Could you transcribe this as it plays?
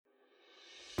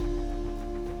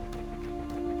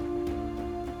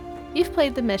You've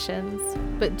played the missions,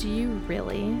 but do you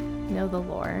really know the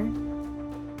lore?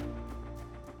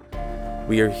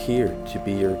 We are here to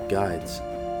be your guides.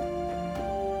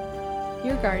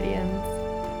 Your guardians.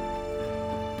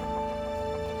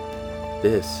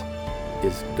 This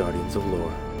is Guardians of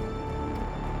Lore.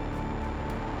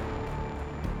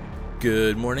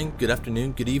 Good morning, good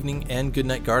afternoon, good evening, and good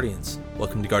night, Guardians.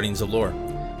 Welcome to Guardians of Lore.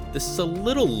 This is a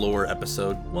little lore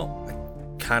episode. Well,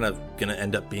 kind of gonna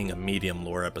end up being a medium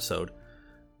lore episode.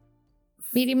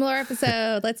 Medium lore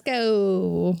episode. Let's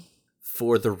go.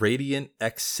 For the Radiant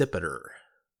Accipiter.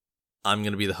 I'm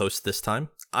gonna be the host this time.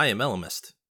 I am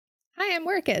Elemist. Hi, I'm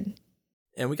Workid.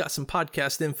 And we got some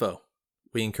podcast info.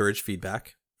 We encourage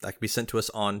feedback. That can be sent to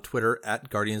us on Twitter at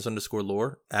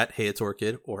Guardians_lore, at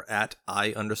HeyIt'sOrchid, or at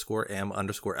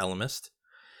I_am_Elemist.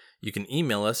 You can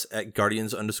email us at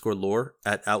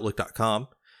Guardians_lore@outlook.com.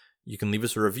 You can leave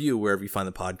us a review wherever you find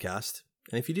the podcast.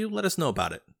 And if you do, let us know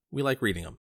about it. We like reading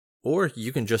them. Or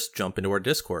you can just jump into our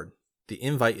Discord. The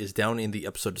invite is down in the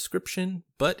episode description,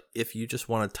 but if you just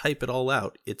want to type it all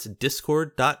out, it's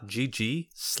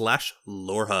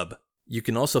discord.gg/lorehub. You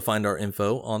can also find our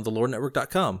info on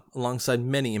thelorenetwork.com alongside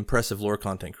many impressive lore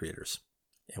content creators.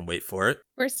 And wait for it.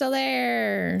 We're still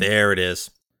there. There it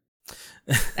is.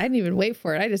 I didn't even wait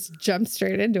for it. I just jumped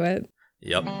straight into it.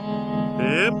 Yep.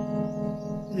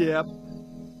 Yep.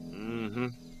 Mm-hmm.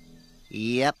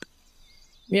 Yep.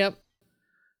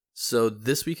 So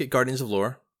this week at Guardians of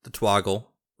Lore, the Twoggle,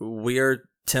 we are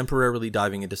temporarily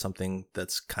diving into something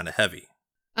that's kind of heavy.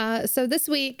 So this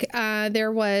week,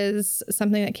 there was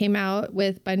something that came out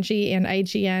with Bungie and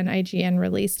IGN. IGN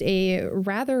released a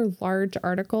rather large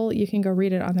article. You can go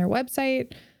read it on their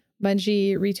website.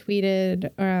 Bungie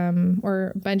retweeted,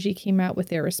 or Bungie came out with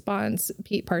their response.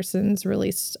 Pete Parsons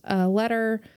released a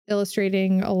letter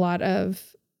illustrating a lot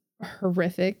of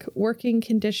horrific working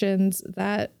conditions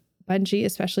that Bungie,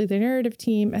 especially the narrative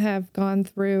team, have gone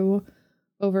through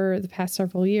over the past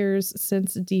several years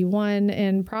since D1,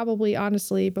 and probably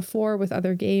honestly before with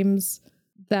other games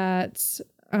that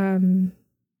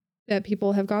that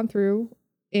people have gone through.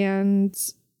 And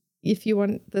if you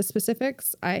want the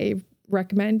specifics, I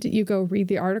recommend you go read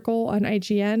the article on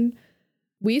IGN.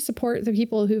 We support the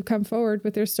people who've come forward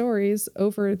with their stories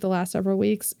over the last several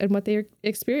weeks and what they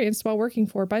experienced while working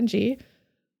for Bungie.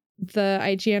 The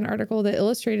IGN article that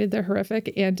illustrated the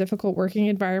horrific and difficult working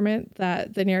environment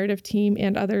that the narrative team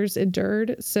and others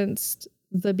endured since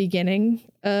the beginning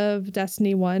of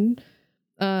Destiny 1.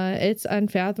 It's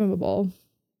unfathomable.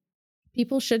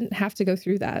 People shouldn't have to go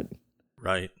through that.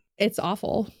 Right. It's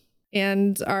awful.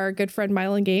 And our good friend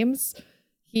Mylan Games,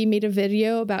 he made a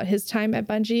video about his time at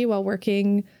Bungie while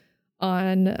working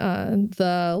on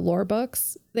the lore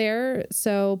books there.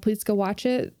 So please go watch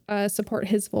it. Support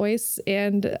his voice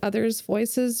and others'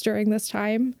 voices during this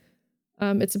time.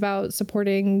 It's about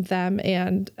supporting them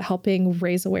and helping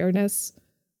raise awareness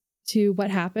to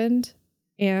what happened.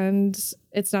 And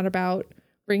it's not about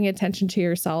bringing attention to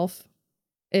yourself.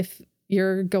 If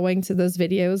you're going to those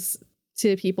videos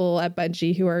to people at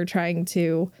Bungie who are trying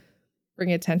to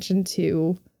bring attention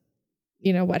to,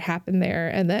 you know, what happened there,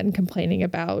 and then complaining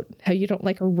about how you don't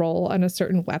like a roll on a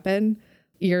certain weapon,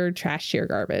 you're trash to your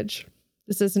garbage.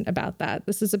 This isn't about that.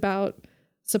 This is about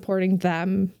supporting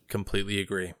them. Completely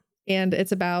agree. And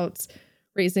it's about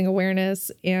raising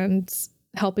awareness and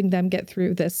helping them get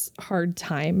through this hard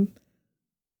time.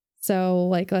 So,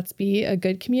 like, let's be a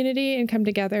good community and come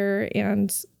together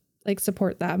and, like,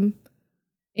 support them.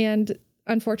 And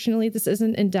unfortunately, this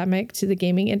isn't endemic to the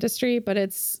gaming industry, but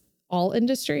it's all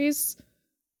industries.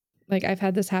 Like, I've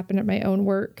had this happen at my own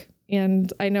work,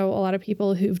 and I know a lot of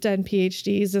people who've done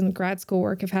PhDs and grad school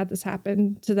work have had this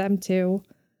happen to them too.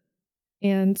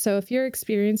 And so if you're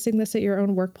experiencing this at your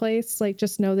own workplace, like,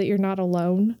 just know that you're not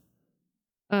alone.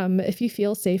 If you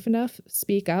feel safe enough,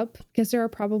 speak up, because there are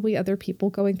probably other people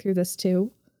going through this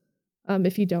too.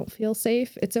 If you don't feel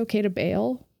safe, it's okay to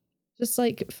bail. Just,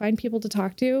 like, find people to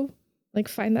talk to, like,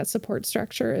 find that support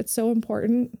structure. It's so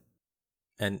important.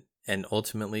 And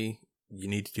ultimately, you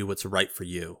need to do what's right for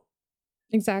you.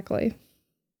 Exactly.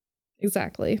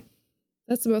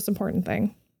 That's the most important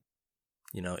thing.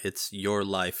 You know, it's your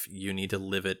life. You need to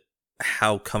live it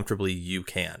how comfortably you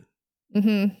can.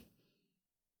 Mm-hmm.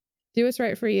 Do what's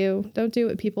right for you. Don't do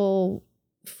what people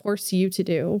force you to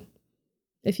do.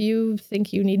 If you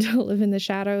think you need to live in the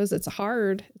shadows, it's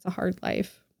hard. It's a hard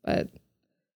life. But,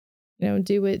 you know,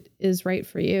 do what is right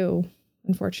for you,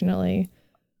 unfortunately.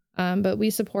 But we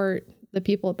support the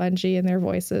people at Bungie and their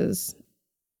voices.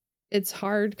 It's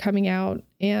hard coming out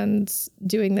and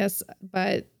doing this,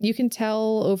 but you can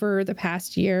tell over the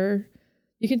past year,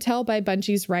 you can tell by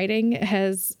Bungie's writing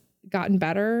has gotten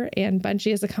better, and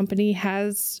Bungie as a company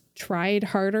has tried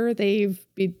harder. They've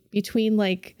between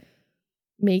like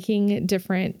making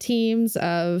different teams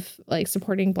of like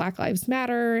supporting Black Lives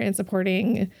Matter and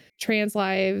supporting trans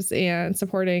lives and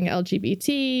supporting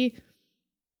LGBT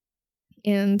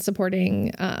and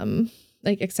supporting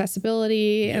like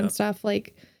accessibility and stuff.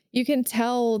 Like, you can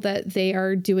tell that they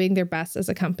are doing their best as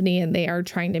a company and they are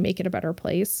trying to make it a better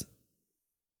place.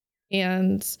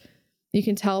 And you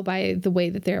can tell by the way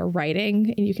that they're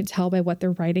writing, and you can tell by what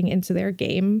they're writing into their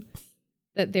game,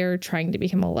 that they're trying to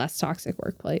become a less toxic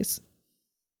workplace.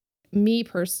 Me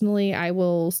personally, I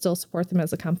will still support them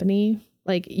as a company.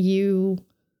 Like, you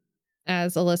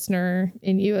as a listener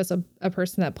and you as a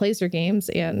person that plays their games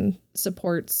and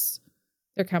supports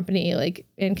their company, like,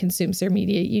 and consumes their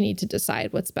media, you need to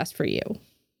decide what's best for you.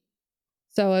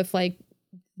 So if like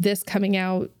this coming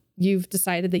out, you've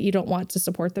decided that you don't want to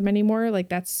support them anymore, like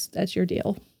that's your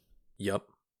deal. Yep.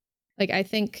 Like, I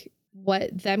think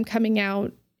what them coming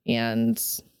out and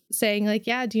saying like,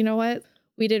 yeah, do you know what?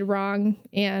 We did wrong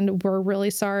and we're really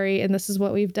sorry. And this is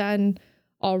what we've done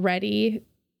already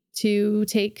to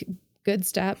take good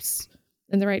steps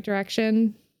in the right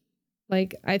direction.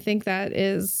 Like, I think that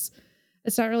is,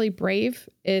 it's not really brave.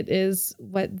 It is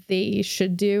what they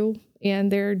should do.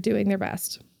 And they're doing their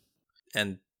best.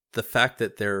 And the fact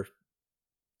that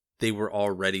they were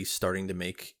already starting to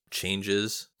make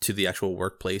changes to the actual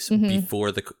workplace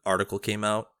before the article came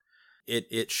out,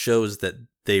 it shows that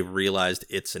they realized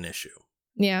it's an issue.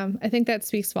 Yeah, I think that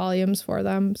speaks volumes for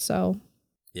them. So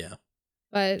yeah.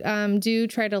 But do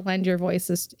try to lend your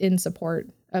voices in support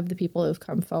of the people who've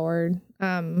come forward.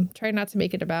 Try not to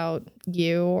make it about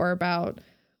you or about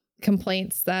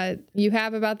complaints that you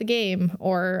have about the game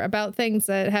or about things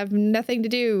that have nothing to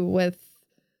do with.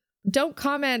 Don't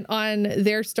comment on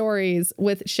their stories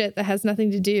with shit that has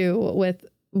nothing to do with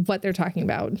what they're talking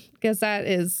about, because that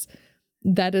is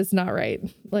not right.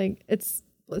 Like, let's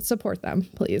support them,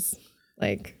 please.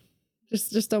 Like,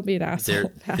 just don't be an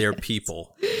asshole. They're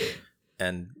people.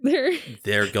 And they're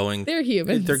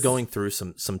humans. They're going through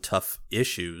some tough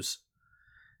issues.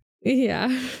 Yeah,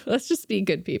 let's just be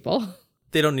good people.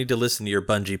 They don't need to listen to your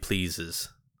Bungie pleases.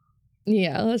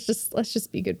 Yeah, let's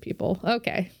just be good people.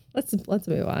 Okay, let's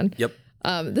move on. Yep.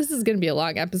 This is going to be a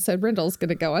long episode. Randall's going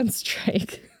to go on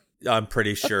strike. I'm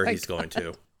pretty sure he's going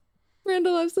to.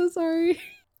 Randall, I'm so sorry.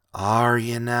 Are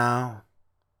you now?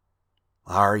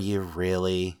 Are you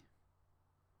really?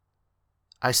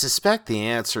 I suspect the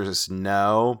answer is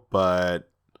no,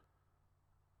 but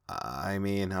I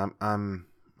mean, I'm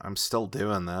still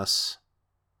doing this.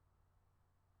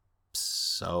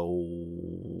 So,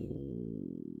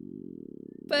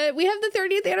 but we have the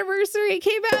 30th anniversary. It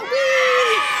came out.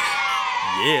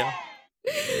 Yeah.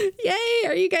 Yay.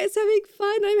 Are you guys having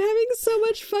fun? I'm having so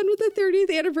much fun with the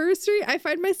 30th anniversary. I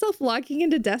find myself logging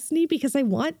into Destiny because I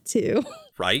want to.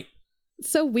 Right? It's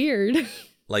so weird.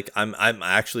 Like, I'm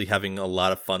actually having a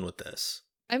lot of fun with this.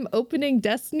 I'm opening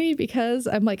Destiny because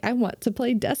I'm like, I want to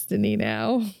play Destiny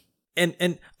now.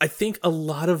 And I think a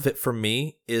lot of it for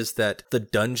me is that the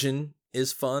dungeon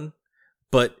is fun,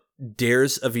 but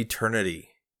Dares of Eternity,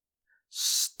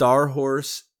 Star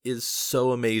Horse is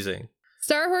so amazing.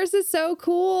 Star Horse is so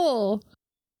cool.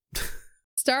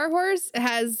 Star Horse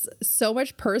has so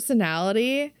much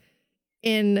personality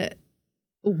in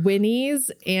whinnies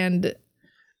and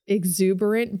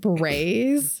exuberant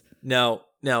brays. Now,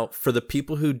 for the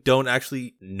people who don't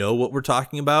actually know what we're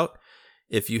talking about,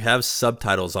 if you have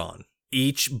subtitles on,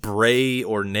 each bray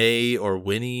or neigh or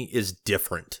whinny is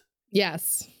different.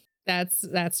 Yes,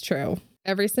 that's true.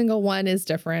 Every single one is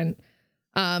different.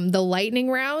 The lightning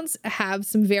rounds have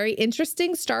some very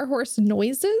interesting Star Horse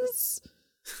noises.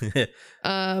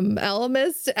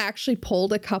 Elemist actually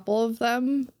pulled a couple of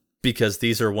them. Because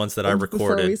these are ones that I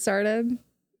recorded. Before we started.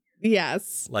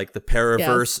 Yes. Like the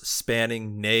paraverse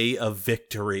spanning neigh of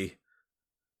victory.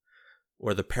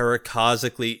 Or the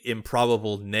paracausically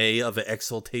improbable neigh of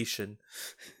exultation.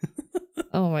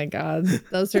 Oh my God.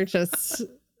 Those are just,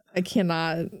 I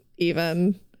cannot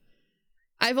even.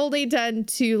 I've only done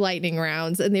 2 lightning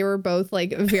rounds and they were both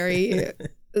like very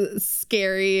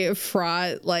scary,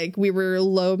 fraught. Like, we were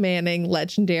low manning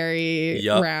legendary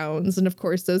rounds. And of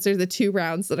course, those are the 2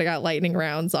 rounds that I got lightning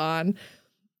rounds on.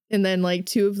 And then like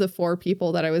 2 of the 4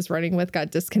 people that I was running with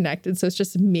got disconnected. So it's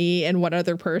just me and one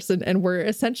other person. And we're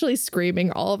essentially screaming.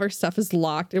 All of our stuff is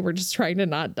locked and we're just trying to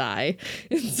not die.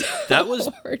 And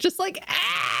so we're just like,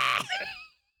 ah!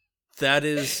 That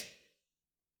is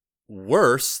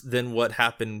worse than what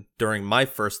happened during my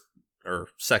first or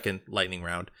second lightning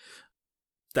round.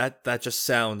 That just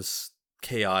sounds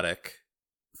chaotic.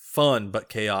 Fun, but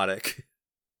chaotic.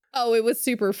 Oh, it was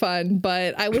super fun,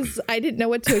 but I didn't know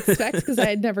what to expect because I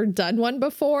had never done one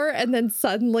before. And then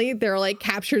suddenly they're like,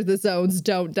 capture the zones,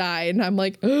 don't die. And I'm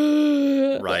like,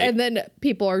 Right. And then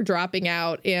people are dropping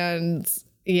out and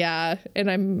it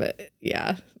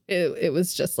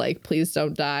was just like, please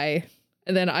don't die.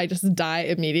 And then I just die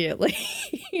immediately.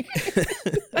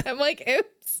 I'm like,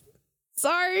 oops,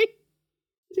 sorry.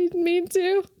 Didn't mean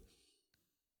to.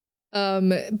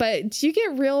 But do you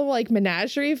get real like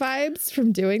menagerie vibes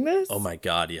from doing this? Oh my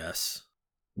god, yes.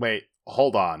 Wait,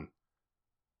 hold on.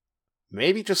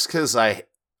 Maybe just because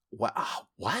what?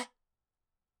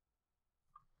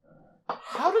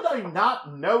 How did I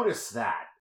not notice that?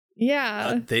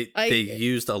 Yeah. They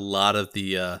used a lot of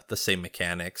the same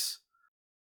mechanics.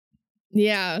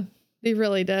 Yeah, they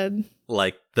really did.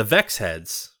 Like the Vex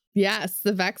heads. Yes,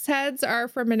 the Vex heads are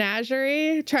for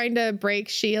menagerie. Trying to break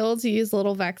shields, you use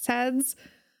little Vex heads.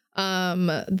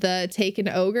 The Taken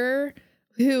Ogre,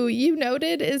 who you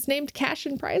noted is named Cash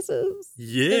and Prizes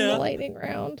in the lightning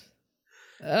round.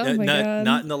 Oh my god!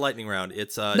 Not in the lightning round.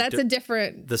 It's that's a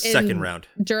different. The second round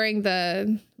during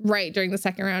the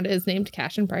second round is named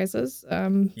Cash and Prizes.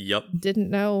 Yep. Didn't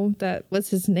know that was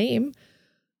his name.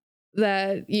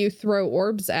 That you throw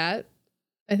orbs at.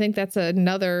 I think that's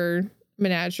another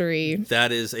menagerie.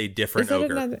 That is a different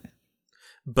ogre.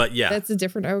 But yeah, that's a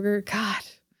different ogre. God,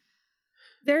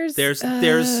 there's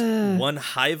one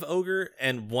hive ogre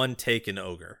and one taken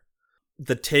ogre.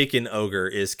 The taken ogre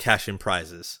is Cash and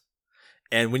Prizes,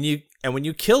 and when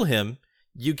you kill him,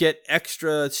 you get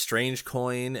extra strange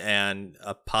coin and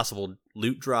a possible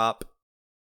loot drop.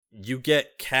 You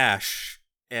get cash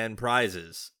and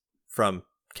prizes from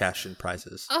Cash and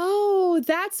Prizes. Oh,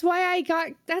 that's why I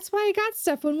got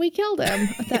stuff when we killed him.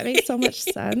 That makes so much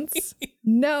sense.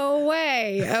 No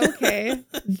way. Okay.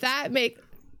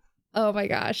 Oh my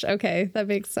gosh. Okay. That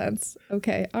makes sense.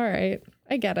 Okay. All right.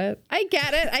 I get it.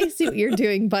 I see what you're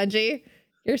doing, Bungie.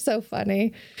 You're so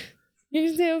funny.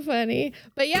 You're so funny.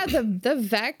 But yeah, the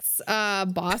Vex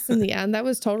boss in the end, that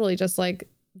was totally just like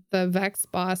the Vex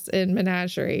boss in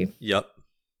Menagerie. Yep.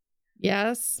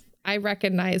 Yes. I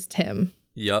recognized him.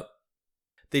 Yep.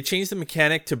 They changed the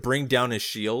mechanic to bring down his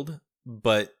shield,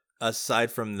 but aside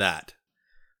from that,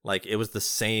 like it was the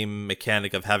same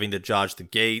mechanic of having to dodge the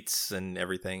gates and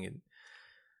everything.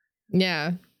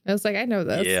 Yeah. I was like, I know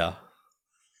this. Yeah.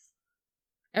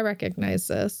 I recognize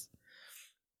this.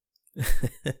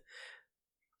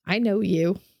 I know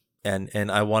you. And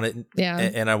I want it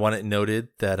and I want it noted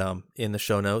that in the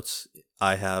show notes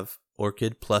I have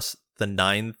Orchid plus the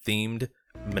 9 themed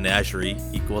menagerie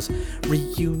equals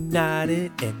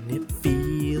reunited and it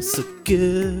feels so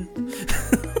good.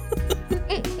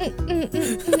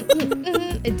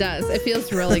 It does. It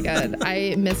feels really good.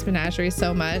 I miss Menagerie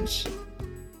so much.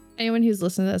 Anyone who's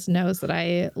listened to this knows that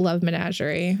I love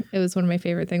Menagerie. It was one of my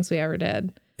favorite things we ever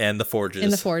did. And the forges.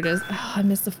 And the forges. Oh, I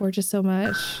miss the forges so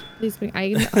much. Please,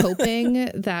 I'm hoping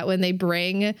that when they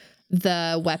bring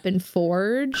the weapon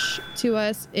forge to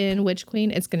us in Witch Queen,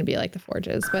 it's going to be like the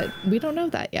forges, but we don't know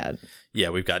that yet. Yeah,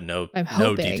 we've got no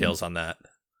details on that.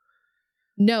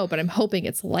 No, but I'm hoping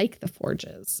it's like the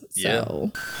forges.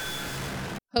 So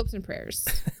hopes and prayers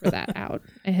for that out.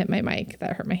 I hit my mic.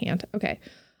 That hurt my hand. Okay.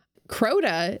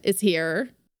 Crota is here.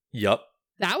 Yep.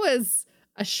 That was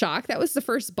a shock. That was the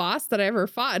first boss that I ever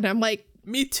fought. And I'm like,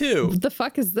 me too. What the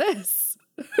fuck is this?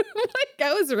 Like,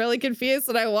 I was really confused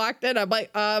when I walked in. I'm like,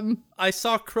 I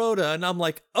saw Crota and I'm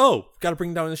like, oh, gotta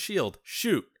bring down the shield.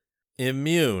 Shoot.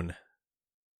 Immune.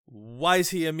 Why is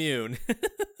he immune?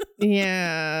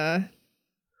 Yeah.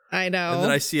 I know. And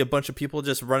then I see a bunch of people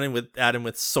just running at him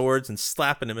with swords and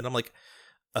slapping him, and I'm like,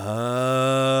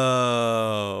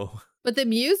 oh. But the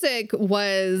music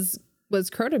was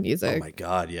Crota music. Oh my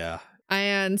god, yeah.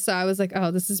 And so I was like,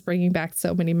 oh, this is bringing back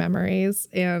so many memories.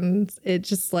 And it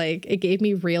just like, it gave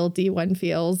me real D1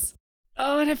 feels.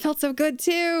 Oh, and it felt so good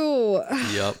too.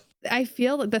 Yep. I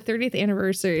feel that the 30th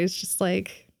anniversary is just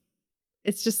like,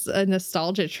 it's just a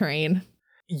nostalgia train.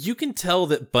 You can tell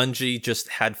that Bungie just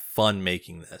had fun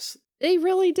making this. They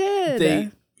really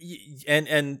did.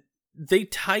 And they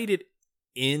tied it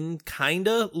in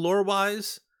kinda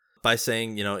lore-wise by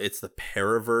saying, you know, it's the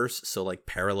Paraverse, so like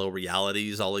parallel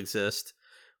realities all exist,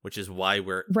 which is why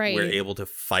we're able to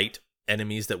fight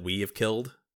enemies that we have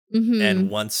killed. Mm-hmm. And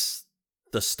once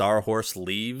the Star Horse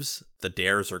leaves, the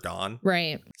dares are gone.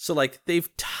 Right. So like they've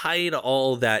tied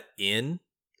all that in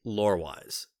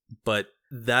lore-wise. But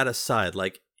that aside,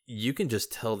 like you can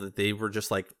just tell that they were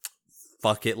just like,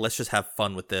 fuck it, let's just have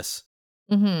fun with this.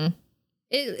 Mm-hmm.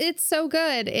 It's so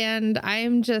good, and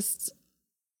I'm just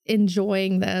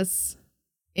enjoying this,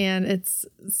 and it's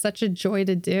such a joy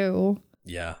to do.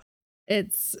 Yeah.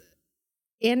 It's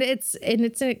kind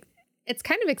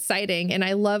of exciting, and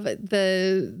I love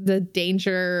the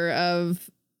danger of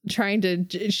trying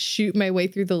to shoot my way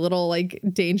through the little like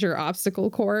danger obstacle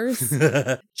course,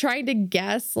 trying to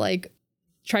get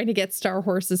Star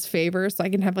Horse's favor so I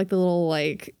can have like the little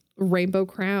like rainbow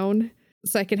crown,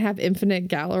 so I can have infinite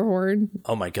Gallarhorn.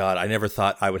 Oh my god, I never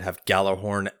thought I would have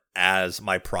Gallarhorn as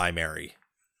my primary.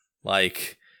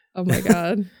 Like, oh my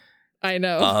god. I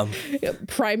know.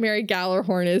 Primary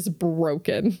Gallarhorn is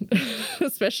broken,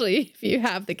 especially if you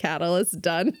have the catalyst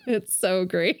done. It's so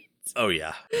great. Oh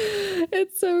yeah.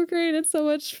 It's so great. It's so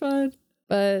much fun.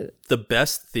 But the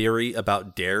best theory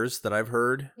about dares that I've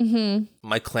heard,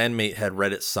 my clanmate had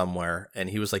read it somewhere, and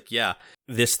he was like, yeah,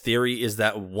 this theory is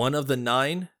that one of the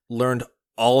 9 learned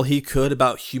all he could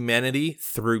about humanity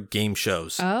through game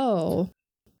shows. Oh.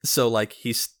 So like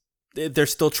they're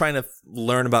still trying to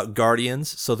learn about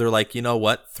Guardians, so they're like, you know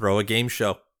what? Throw a game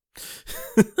show.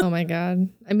 Oh my god.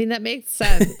 I mean, that makes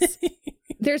sense.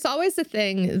 There's always a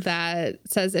thing that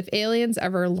says if aliens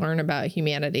ever learn about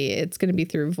humanity, it's going to be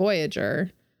through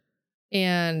Voyager,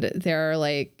 and they're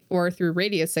like, or through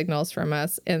radio signals from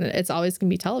us, and it's always going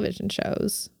to be television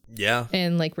shows. Yeah.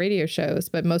 And like radio shows,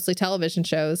 but mostly television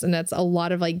shows, and that's a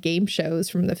lot of like game shows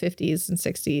from the 50s and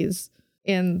 60s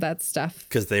and that stuff.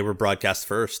 Because they were broadcast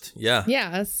first. Yeah.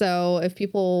 Yeah. So if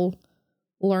people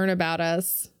learn about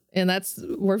us, and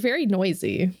we're very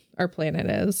noisy. Our planet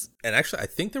is. And actually, I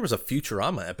think there was a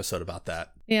Futurama episode about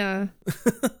that. Yeah.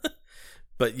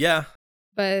 But yeah.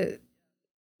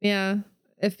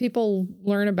 If people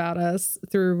learn about us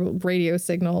through radio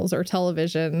signals or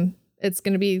television, it's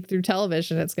going to be through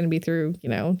television. It's going to be through,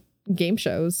 game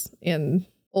shows and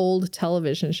old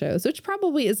television shows, which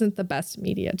probably isn't the best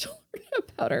media to learn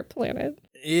about our planet.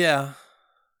 Yeah.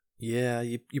 Yeah.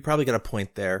 You probably got a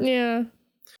point there. Yeah.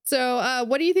 So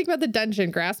what do you think about the dungeon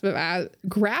Grasp of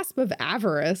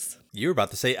Avarice? You were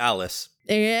about to say Alice.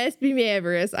 Grasp of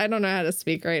Avarice. I don't know how to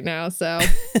speak right now, so.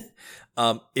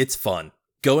 It's fun.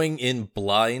 Going in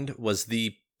blind was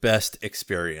the best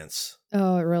experience.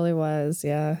 Oh, it really was.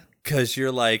 Yeah. Because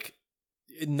you're like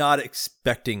not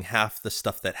expecting half the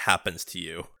stuff that happens to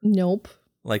you. Nope.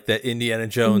 Like the Indiana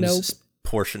Jones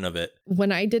portion of it.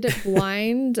 When I did it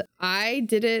blind, I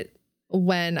did it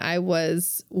when I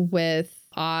was with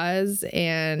Oz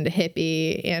and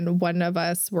Hippie, and one of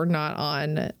us were not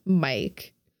on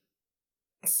mic.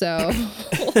 So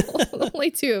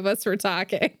only 2 of us were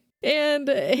talking. And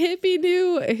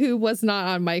Hippie who was not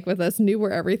on mic with us, knew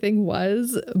where everything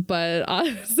was, but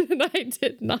Oz and I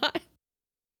did not.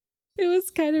 It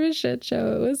was kind of a shit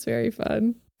show. It was very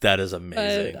fun. That is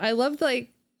amazing. But I love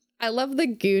the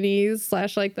Goonies /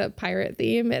 like the pirate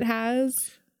theme it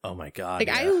has. Oh my god. Like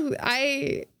yeah.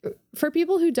 I for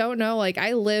people who don't know, like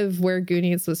I live where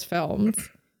Goonies was filmed.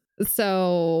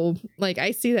 So like I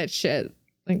see that shit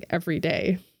like every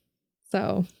day.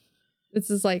 So this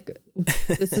is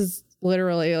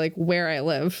literally like where I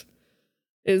live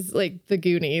is like the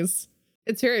Goonies.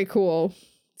 It's very cool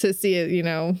to see it,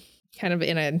 kind of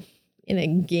in a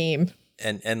game.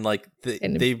 And like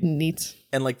neat.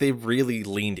 And like they really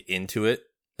leaned into it,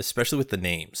 especially with the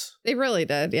names. They really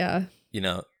did, yeah.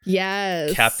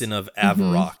 Yes. Captain of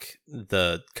Avarok,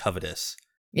 the Covetous.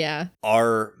 Yeah.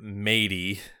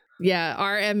 R-Matey. Yeah,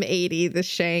 RM80, the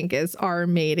shank is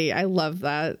R-Matey. I love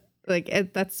that.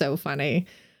 Like, that's so funny.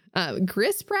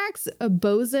 Grisbrax, a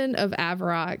bosun of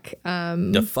Avarok.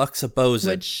 The fuck's a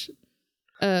bosun?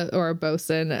 Or a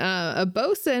bosun. A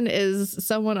bosun is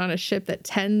someone on a ship that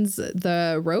tends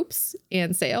the ropes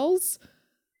and sails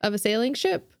of a sailing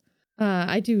ship.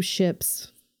 I do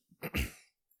ships.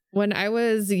 When I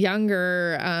was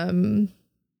younger,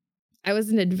 I was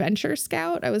an adventure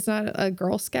scout. I was not a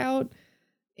Girl Scout.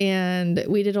 And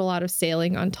we did a lot of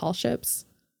sailing on tall ships.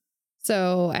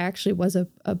 So I actually was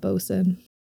a bosun.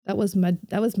 That was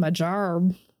my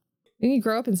job. When you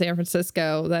grow up in San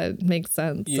Francisco, that makes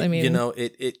sense.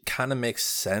 It kind of makes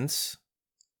sense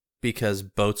because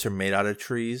boats are made out of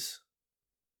trees.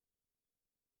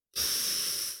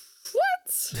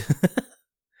 What?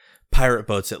 Pirate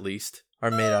boats, at least,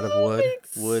 are made out of wood.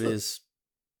 Wood is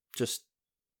just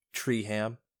tree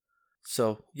ham.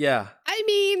 So, yeah. I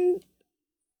mean,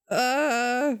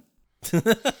 Oh,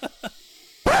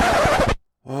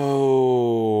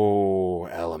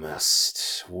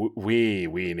 Elemist. We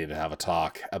need to have a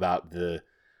talk about the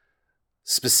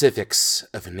specifics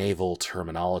of naval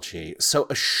terminology. So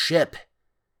a ship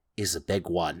is a big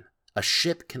one. A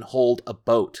ship can hold a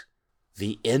boat.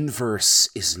 The inverse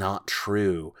is not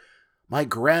true. My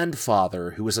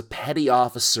grandfather, who was a petty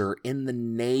officer in the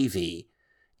Navy,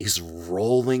 is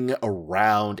rolling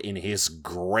around in his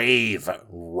grave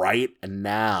right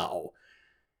now.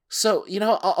 So,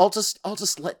 I'll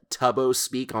just let Tubbo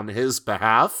speak on his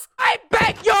behalf. I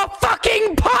beg your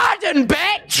fucking pardon,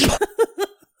 bitch!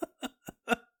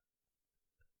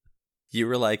 You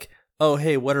were like, oh,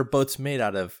 hey, what are boats made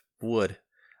out of? Wood.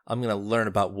 I'm going to learn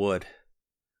about wood.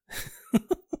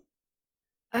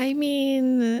 I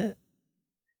mean,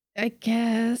 I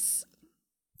guess.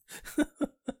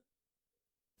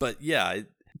 But yeah,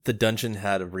 the dungeon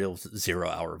had a real 0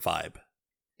 Hour vibe.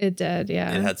 It did,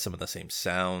 yeah. It had some of the same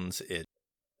sounds.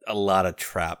 A lot of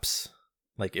traps.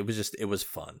 Like, it was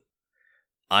fun.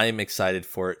 I'm excited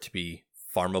for it to be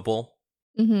farmable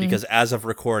Mhm. because as of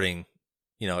recording,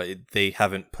 they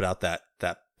haven't put out that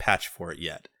patch for it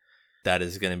yet. That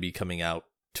is going to be coming out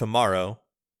tomorrow,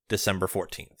 December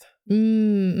 14th.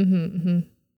 And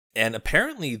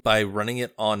apparently by running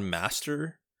it on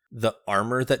Master, the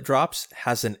armor that drops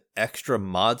has an extra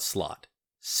mod slot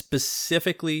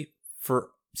specifically for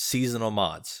seasonal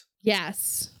mods.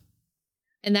 Yes.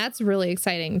 And that's really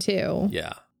exciting too.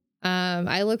 Yeah.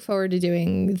 I look forward to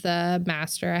doing the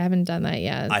Master. I haven't done that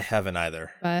yet. I haven't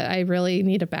either. But I really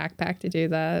need a backpack to do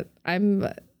that. I'm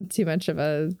too much of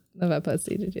a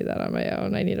pussy to do that on my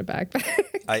own. I need a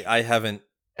backpack.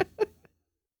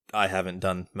 I haven't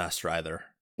done Master either.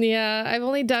 Yeah, I've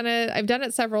only done it. I've done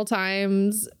it several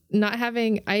times.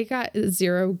 I got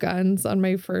 0 guns on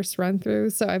my first run through,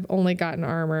 so I've only gotten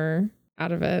armor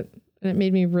out of it. And it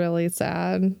made me really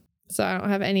sad. So I don't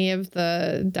have any of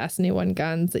the Destiny 1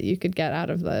 guns that you could get out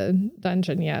of the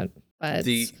dungeon yet. But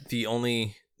The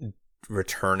only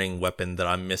returning weapon that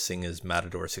I'm missing is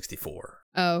Matador 64.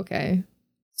 Oh, okay.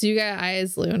 So you got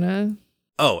Aya's Luna.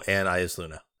 Oh, and Aya's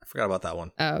Luna. I forgot about that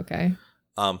one. Oh, okay.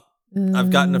 I've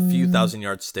gotten a few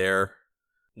 1,000-yard stare.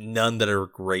 None that are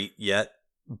great yet,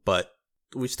 but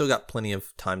we still got plenty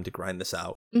of time to grind this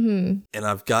out. Mm-hmm. And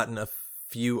I've gotten a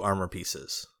few armor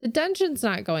pieces. The dungeon's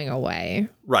not going away.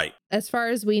 Right. As far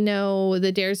as we know,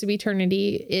 the Dares of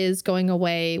Eternity is going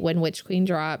away when Witch Queen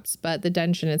drops, but the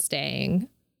dungeon is staying.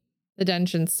 The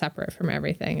dungeon's separate from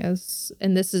everything,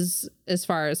 and this is as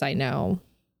far as I know.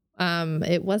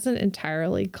 It wasn't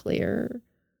entirely clear,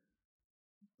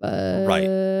 but Right.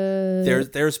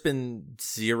 There's been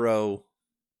 0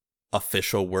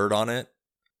 official word on it.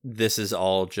 This is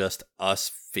all just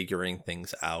us figuring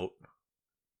things out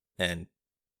and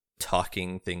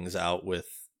talking things out with,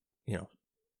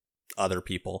 other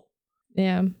people.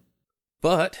 Yeah.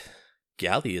 But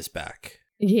Galley is back.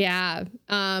 Yeah.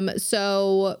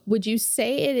 So would you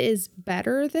say it is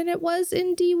better than it was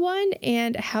in D1?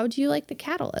 And how do you like the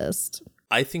Catalyst?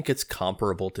 I think it's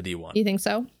comparable to D1. You think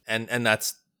so? And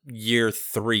that's year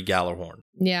 3 Gallarhorn.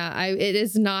 Yeah, it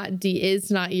is not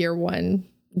year 1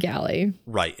 Galley.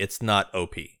 Right. It's not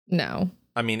OP. No.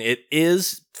 I mean, it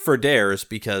is for dares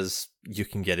because you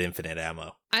can get infinite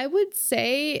ammo. I would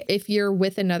say if you're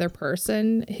with another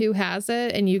person who has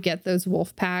it and you get those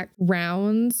Wolfpack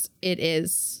rounds, it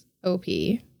is OP.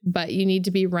 But you need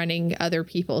to be running other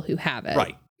people who have it.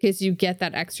 Right. Because you get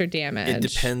that extra damage. It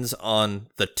depends on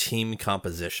the team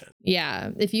composition.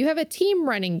 Yeah. If you have a team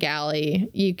running Galley,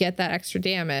 you get that extra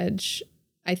damage.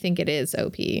 I think it is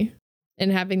OP.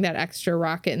 And having that extra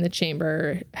rocket in the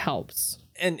chamber helps.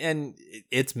 And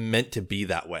it's meant to be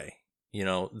that way.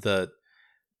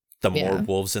 The more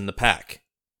wolves in the pack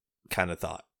kind of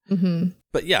thought. Mm-hmm.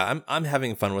 But yeah, I'm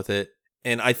having fun with it.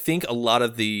 And I think a lot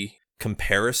of the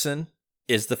comparison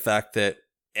is the fact that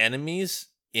enemies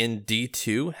in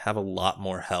D2 have a lot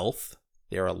more health.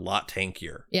 They are a lot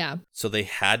tankier. Yeah. So they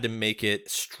had to make it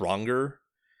stronger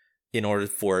in order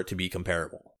for it to be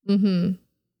comparable. Mm-hmm.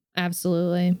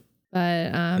 Absolutely.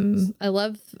 But I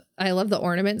love the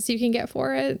ornaments you can get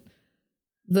for it.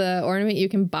 The ornament you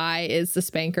can buy is the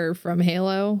Spanker from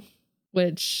Halo,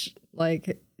 which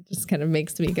just kind of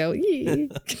makes me go, yee.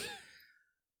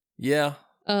 Yeah.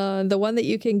 The one that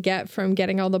you can get from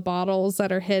getting all the bottles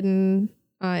that are hidden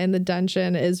in the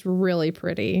dungeon is really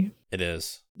pretty. It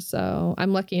is. So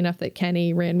I'm lucky enough that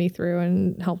Kenny ran me through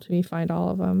and helped me find all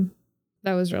of them.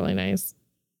 That was really nice.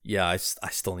 Yeah, I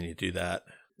still need to do that.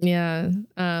 Yeah.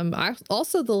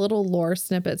 Also the little lore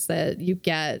snippets that you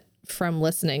get from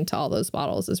listening to all those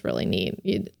bottles is really neat.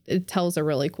 It tells a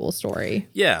really cool story.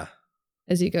 Yeah.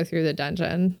 As you go through the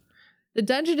dungeon. The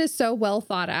dungeon is so well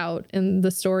thought out and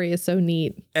the story is so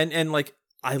neat. And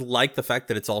I like the fact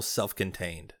that it's all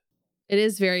self-contained. It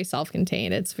is very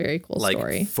self-contained. It's a very cool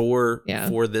story. For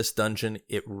this dungeon,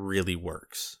 it really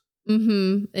works.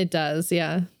 Mm-hmm. It does,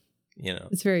 yeah.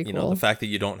 It's very cool. The fact that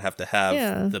you don't have to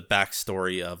have the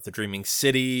backstory of the Dreaming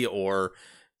City or,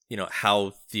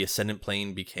 how the Ascendant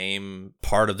Plane became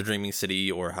part of the Dreaming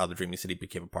City, or how the Dreaming City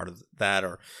became a part of that,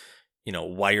 or,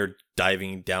 why you're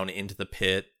diving down into the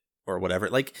pit or whatever.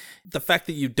 Like, the fact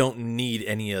that you don't need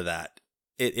any of that,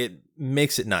 it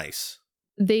makes it nice.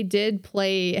 They did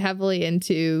play heavily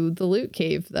into the loot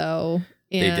cave, though.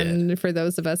 And for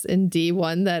those of us in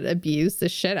D1 that abused the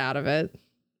shit out of it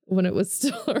when it was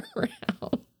still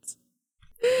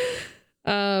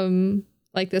around.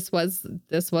 Like this was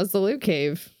the loot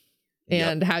cave.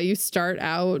 And how you start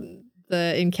out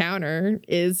the encounter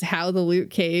is how the loot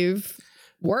cave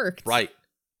worked. Right.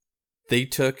 They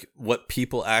took what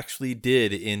people actually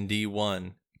did in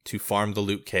D1 to farm the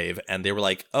loot cave, and they were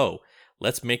like, oh,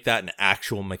 let's make that an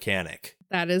actual mechanic.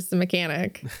 That is the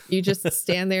mechanic. You just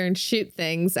stand there and shoot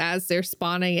things as they're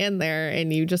spawning in there,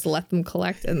 and you just let them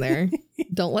collect in there.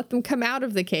 Don't let them come out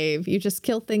of the cave. You just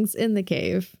kill things in the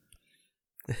cave.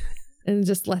 And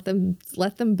just let them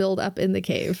build up in the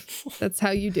cave. That's how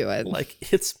you do it. Like,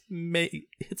 it's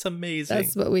amazing.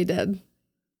 That's what we did.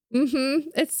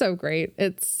 It's so great.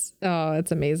 It's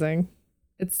amazing.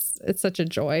 It's such a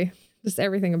joy. Just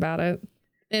everything about it.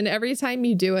 And every time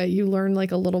you do it, you learn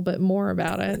like a little bit more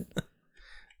about it.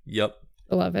 Yep.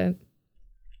 I love it.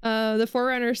 The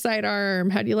Forerunner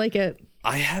sidearm. How do you like it?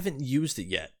 I haven't used it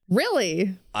yet.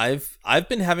 Really? I've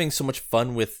been having so much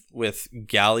fun with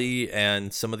Galley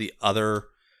and some of the other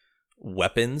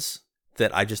weapons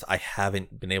that I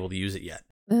haven't been able to use it yet.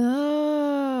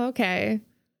 Oh, okay.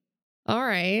 All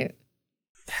right.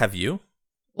 Have you?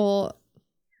 Well,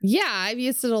 yeah, I've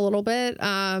used it a little bit.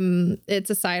 It's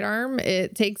a sidearm.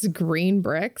 It takes green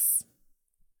bricks.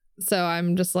 So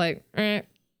I'm just like,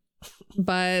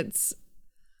 But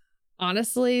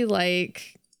honestly,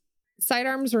 like,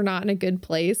 sidearms were not in a good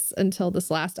place until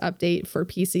this last update for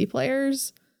PC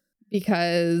players,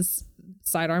 because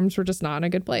sidearms were just not in a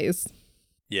good place.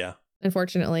 Yeah.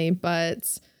 Unfortunately.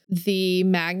 But the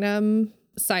Magnum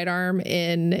sidearm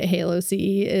in Halo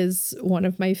C is one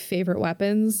of my favorite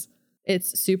weapons.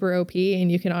 It's super OP,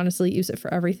 and you can honestly use it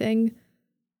for everything.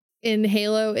 In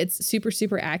Halo, it's super,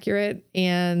 super accurate,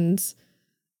 and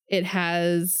it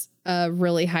has a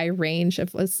really high range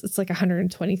of, it's like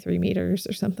 123 meters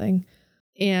or something.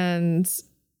 And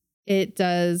it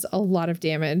does a lot of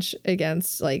damage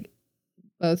against like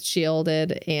both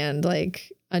shielded and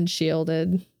like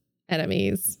unshielded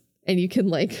enemies. And you can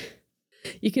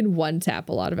one tap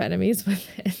a lot of enemies with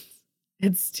it.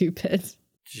 It's stupid.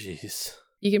 Jeez.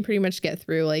 You can pretty much get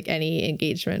through like any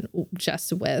engagement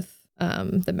just with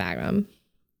the Magnum.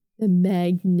 The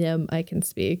Magnum, I can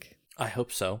speak. I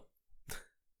hope so.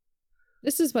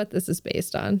 This is what this is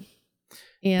based on.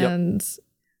 And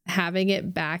having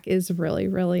it back is really,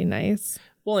 really nice.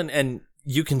 Well, and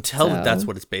you can tell that that's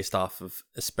what it's based off of,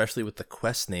 especially with the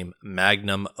quest name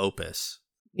Magnum Opus.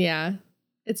 Yeah,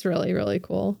 it's really, really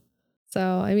cool.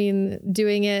 So, I mean,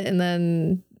 doing it and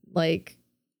then like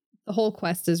the whole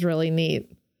quest is really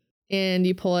neat. And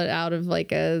you pull it out of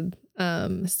like a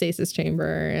stasis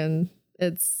chamber, and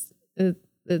it's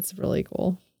really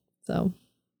cool. So,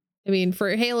 I mean,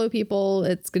 for Halo people,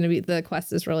 it's going to be, the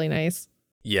quest is really nice.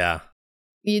 Yeah.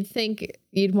 You'd think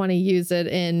you'd want to use it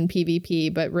in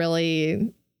PvP, but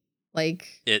really,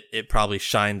 like, it probably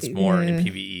shines more in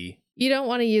PvE. You don't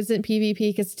want to use it in PvP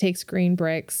because it takes green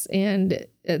bricks, and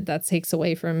that takes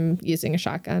away from using a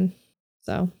shotgun.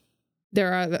 So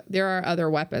there are other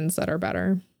weapons that are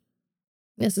better.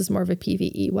 This is more of a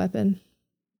PvE weapon,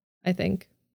 I think.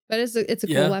 But it's a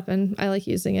cool weapon. I like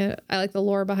using it. I like the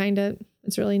lore behind it.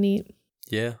 It's really neat.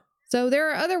 Yeah. So there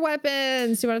are other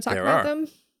weapons. Do you want to talk about them?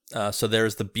 So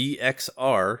there's the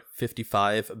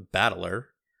BXR-55 Battler.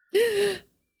 Yay!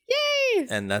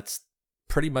 And that's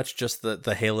pretty much just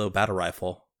the Halo battle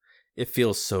rifle. It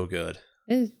feels so good.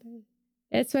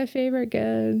 It's my favorite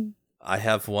gun. I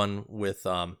have one with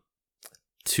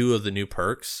 2 of the new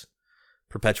perks,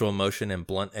 Perpetual Motion and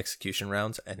Blunt Execution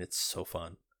rounds, and it's so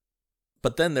fun.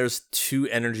 But then there's 2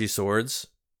 energy swords,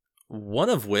 one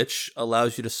of which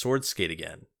allows you to sword skate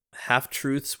again.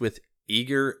 Half-Truths with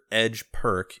Eager Edge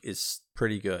perk is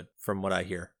pretty good, from what I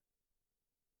hear.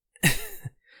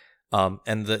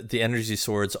 And the energy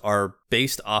swords are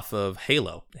based off of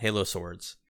Halo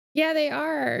swords. Yeah, they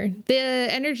are. The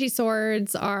energy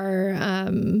swords are,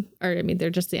 they're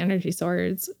just the energy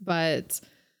swords, but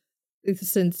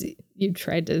since you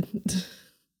tried to,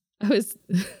 I was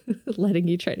letting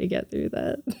you try to get through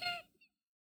that.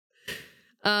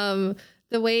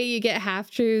 The way you get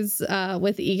half-truths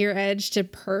with Eager Edge to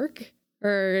perk,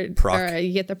 or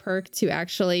you get the perk to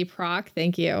actually proc,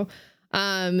 thank you,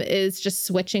 is just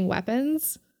switching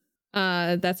weapons.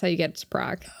 That's how you get to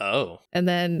proc. Oh. And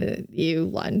then you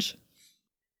lunge.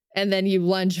 and then you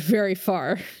lunge very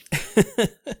far.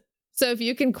 So if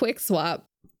you can quick swap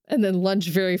and then lunge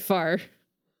very far,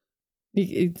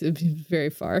 very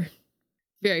far,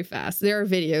 very fast. There are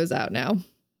videos out now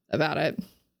about it.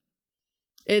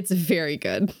 It's very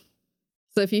good.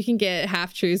 So if you can get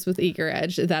half truths with Eager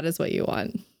Edge, that is what you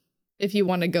want. If you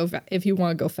want to go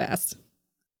fast.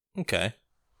 Okay.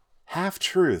 Half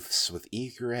truths with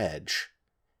Eager Edge,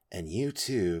 and you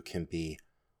too can be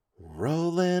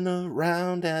rolling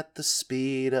around at the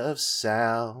speed of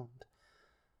sound.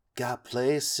 Got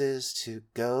places to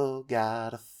go,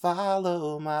 gotta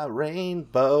follow my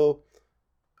rainbow.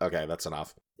 Okay, that's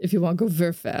enough. If you want to go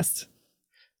very fast.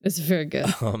 It's very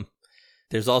good.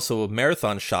 There's also a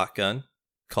marathon shotgun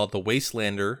called the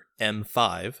Wastelander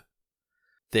M5.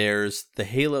 There's the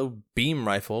Halo beam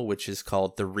rifle, which is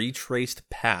called the Retraced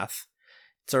Path.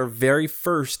 It's our very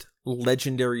first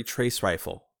legendary trace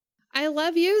rifle. I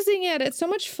love using it. It's so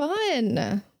much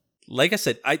fun. Like I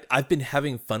said, I've been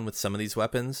having fun with some of these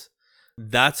weapons.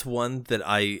 That's one that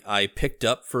I picked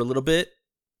up for a little bit,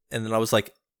 and then I was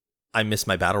like, I miss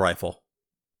my battle rifle.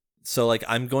 So like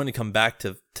I'm going to come back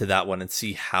to that one and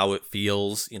see how it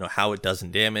feels, how it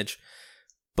doesn't damage.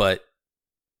 But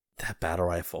that battle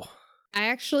rifle. I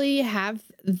actually have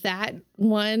that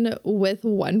one with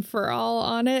One for All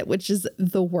on it, which is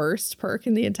the worst perk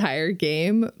in the entire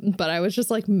game. But I was just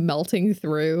like melting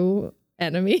through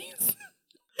enemies.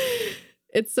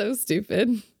 It's so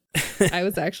stupid. I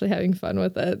was actually having fun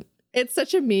with it. It's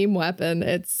such a meme weapon.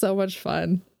 It's so much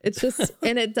fun. It's just,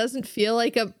 and it doesn't feel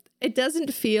like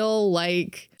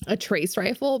a trace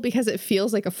rifle because it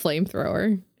feels like a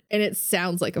flamethrower and it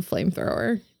sounds like a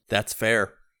flamethrower. That's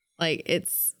fair. Like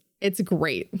it's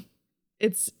great.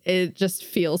 It just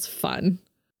feels fun.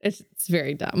 It's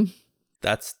very dumb.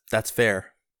 That's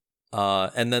fair.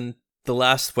 And then the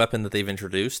last weapon that they've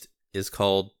introduced is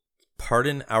called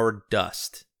Pardon Our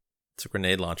Dust. It's a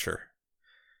grenade launcher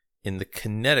in the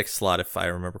kinetic slot, if I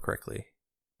remember correctly.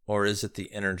 Or is it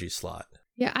the energy slot?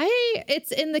 Yeah,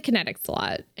 it's in the kinetic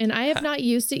slot, and I have not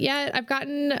used it yet. I've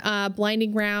gotten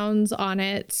blinding rounds on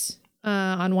it,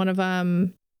 on one of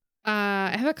them.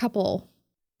 I have a couple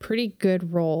pretty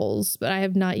good rolls, but I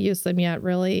have not used them yet,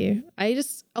 really.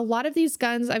 A lot of these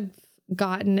guns I've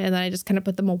gotten, and then I just kind of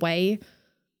put them away.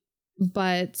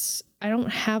 But I don't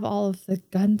have all of the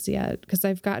guns yet, because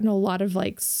I've gotten a lot of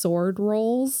like sword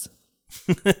rolls.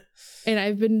 And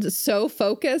I've been so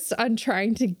focused on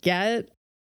trying to get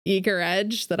Eager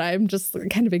Edge that I'm just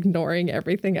kind of ignoring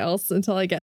everything else until I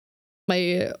get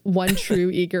my one true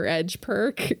Eager Edge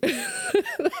perk.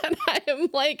 Then I am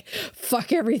like,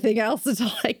 fuck everything else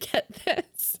until I get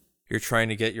this. You're trying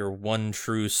to get your one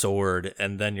true sword,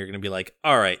 and then you're going to be like,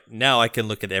 all right, now I can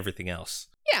look at everything else.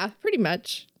 Yeah, pretty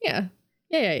much. Yeah.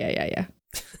 Pretty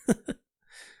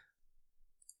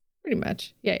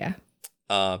much. Yeah.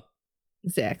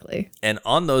 Exactly. And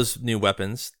on those new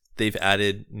weapons, they've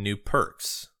added new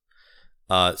perks.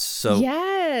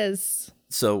 Yes.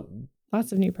 So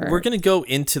lots of new perks. We're going to go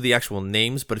into the actual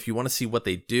names, but if you want to see what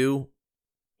they do,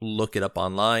 look it up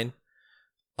online.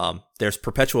 There's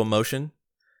Perpetual Motion.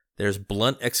 There's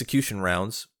Blunt Execution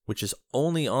Rounds, which is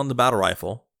only on the battle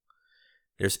rifle.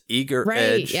 There's Eager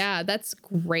Edge. Yeah, that's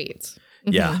great.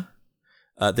 Yeah.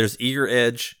 There's Eager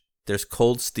Edge. There's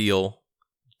Cold Steel,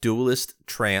 Duelist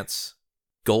Trance,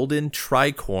 Golden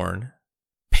Tricorn,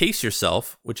 Pace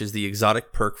Yourself, which is the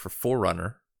exotic perk for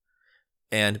Forerunner,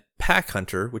 and Pack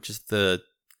Hunter, which is the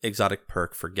exotic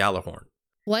perk for Gjallarhorn.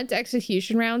 Blunt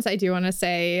Execution Rounds, I do want to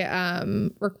say,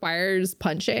 requires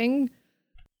punching,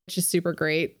 which is super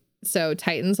great. So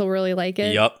Titans will really like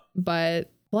it. Yep.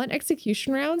 But Blunt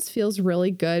Execution Rounds feels really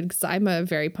good because I'm a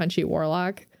very punchy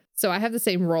warlock. So I have the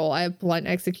same role. I have Blunt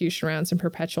Execution Rounds and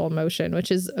Perpetual Motion,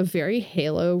 which is a very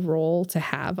Halo role to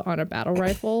have on a battle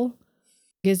rifle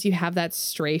because you have that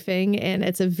strafing and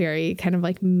it's a very kind of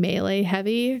like melee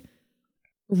heavy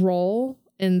role.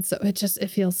 And so it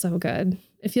feels so good.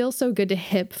 It feels so good to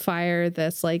hip fire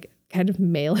this like kind of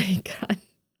melee gun.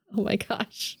 Oh my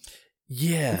gosh.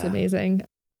 Yeah. It's amazing.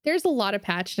 There's a lot of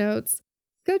patch notes.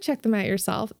 Go check them out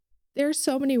yourself. There's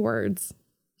so many words.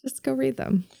 Just go read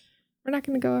them. We're not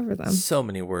going to go over them. So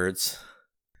many words.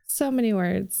 So many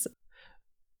words.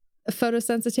 A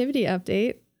photosensitivity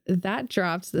update that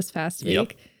dropped this past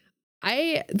week.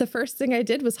 Yep. The first thing I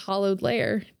did was Hollowed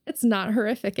Lair. It's not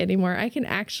horrific anymore. I can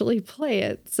actually play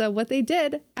it. So what they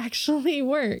did actually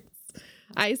works.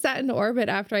 I sat in orbit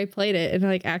after I played it and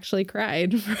like actually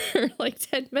cried for like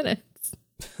 10 minutes.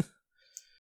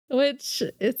 Which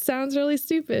it sounds really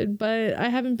stupid, but I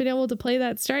haven't been able to play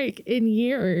that strike in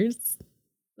years.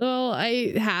 Well,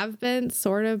 I have been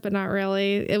sort of, but not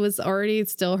really. It was already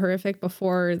still horrific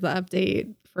before the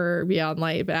update for Beyond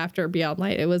Light, but after Beyond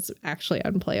Light, it was actually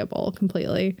unplayable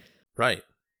completely. Right.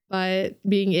 But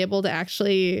being able to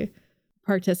actually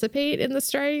participate in the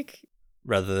strike,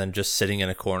 Rather than just sitting in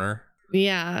a corner.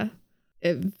 yeah,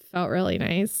 it felt really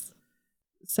nice.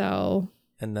 So,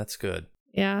 And that's good.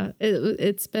 yeah,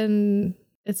 it's been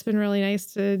really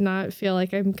nice to not feel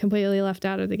like I'm completely left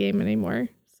out of the game anymore.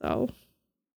 So,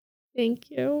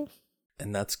 thank you.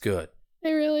 And that's good.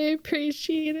 I really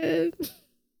appreciate it.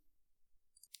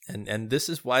 And this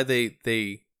is why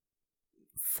they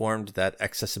formed that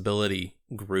accessibility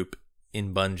group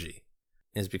in Bungie,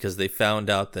 is because they found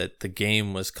out that the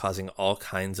game was causing all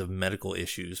kinds of medical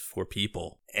issues for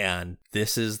people. And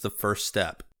this is the first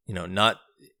step. You know, not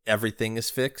everything is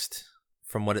fixed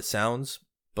from what it sounds,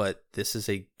 but this is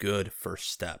a good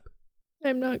first step.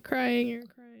 I'm not crying, you're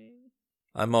crying.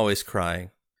 I'm always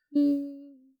crying.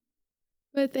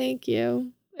 But thank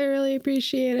you. I really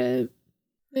appreciate it.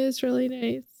 It was really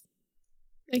nice.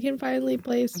 I can finally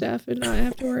play stuff and not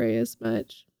have to worry as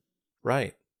much,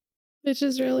 Right. which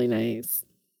is really nice.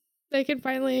 I can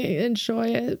finally enjoy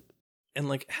it. And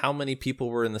like, how many people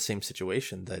were in the same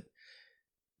situation that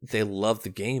they loved the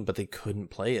game, but they couldn't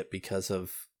play it because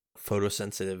of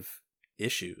photosensitive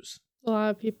issues? A lot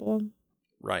of people.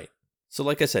 Right. So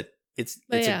like I said, it's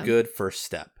yeah. a good first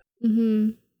step.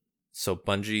 Mm-hmm. So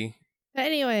Bungie,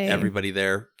 Anyway, everybody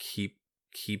there, keep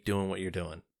doing what you're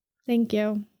doing. thank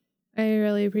you. I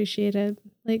really appreciate it.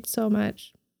 Like, so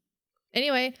much.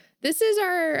 Anyway, this is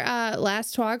our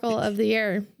last Twoggle of the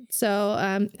year.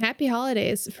 So happy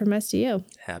holidays from us to you.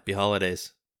 Happy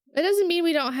holidays. It doesn't mean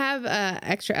we don't have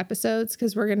extra episodes,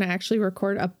 because we're going to actually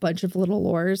record a bunch of little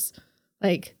lores,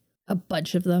 like a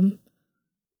bunch of them.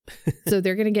 So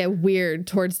they're going to get weird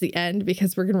towards the end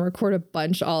because we're going to record a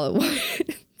bunch all at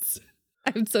once.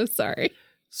 I'm so sorry.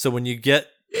 So when you get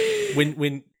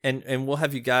and we'll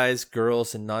have you guys,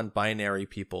 girls, and non-binary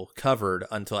people covered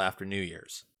until after New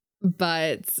Year's.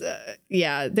 But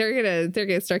yeah, they're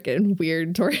gonna start getting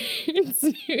weird towards New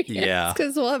Year's, Yeah,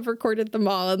 because we'll have recorded them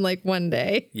all in like one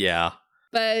day. Yeah.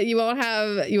 But you won't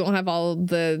have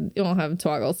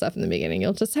Twoggle stuff in the beginning.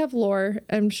 You'll just have lore.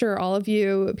 I'm sure all of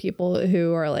you people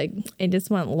who are like, I just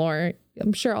want lore,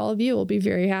 I'm sure all of you will be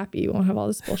very happy. You won't have all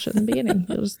this bullshit in the beginning.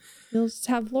 You'll just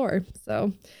have lore.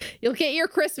 So you'll get your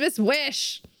Christmas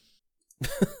wish.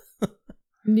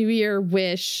 New Year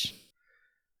wish.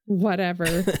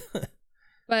 Whatever.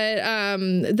 But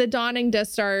the dawning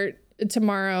does start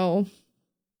tomorrow.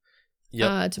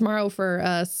 Yep. Tomorrow for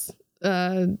us.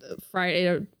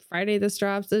 Friday this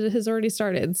drops. It has already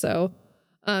started. So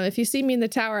if you see me in the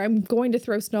tower, I'm going to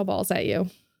throw snowballs at you.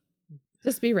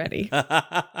 Just be ready.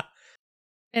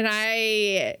 And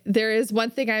there is one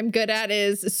thing I'm good at,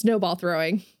 is snowball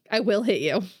throwing. I will hit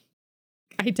you.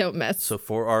 I don't miss. So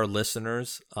for our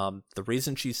listeners, the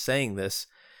reason she's saying this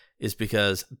is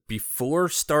because before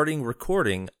starting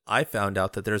recording, I found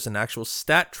out that there's an actual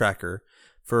stat tracker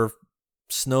for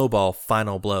snowball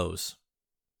final blows.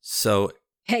 So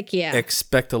Heck yeah.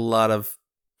 Expect a lot of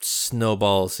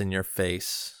snowballs in your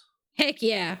face. Heck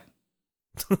yeah.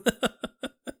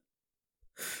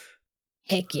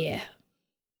 Heck yeah.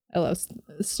 I love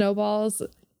snowballs.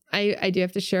 I do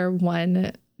have to share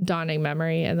one dawning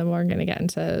memory, and then we're going to get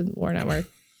into Lore Network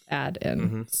ad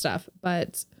and stuff.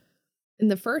 But in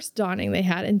the first dawning they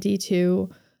had in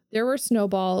D2, there were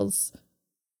snowballs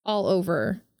all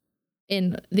over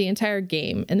in the entire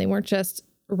game, and they weren't just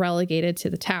relegated to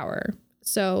the tower.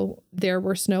 So there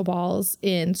were snowballs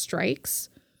in strikes.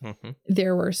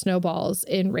 There were snowballs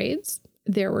in raids.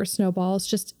 There were snowballs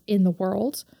just in the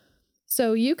world.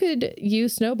 So you could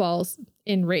use snowballs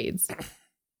in raids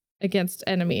against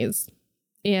enemies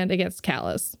and against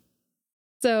Callus.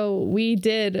 So we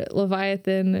did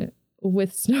Leviathan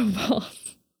with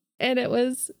snowballs, and it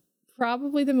was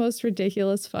probably the most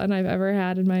ridiculous fun I've ever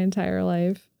had in my entire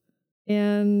life.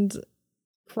 And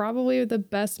probably the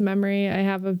best memory I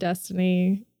have of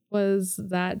Destiny was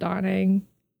that dawning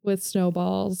with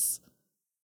snowballs.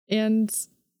 And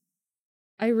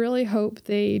I really hope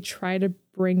they try to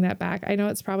bring that back. I know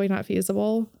it's probably not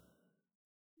feasible,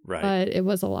 Right. but it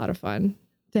was a lot of fun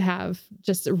to have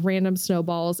just random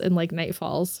snowballs and like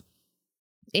nightfalls.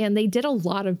 And they did a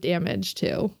lot of damage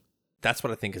too. That's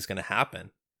what I think is going to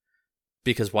happen.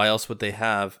 Because why else would they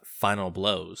have final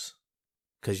blows?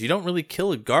 Because you don't really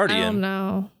kill a guardian.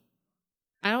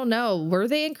 I don't know. Were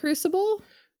they in Crucible?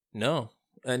 No.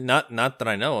 And not that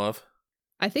I know of.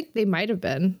 I think they might have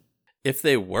been. If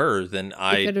they were, then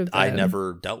I could have been.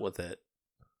 never dealt with it.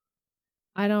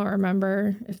 I don't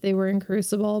remember if they were in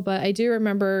Crucible, but I do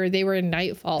remember they were in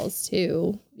Nightfalls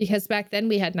too, because back then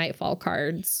we had Nightfall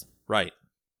cards Right.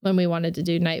 when we wanted to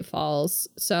do Nightfalls.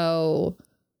 So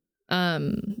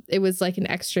it was like an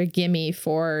extra gimme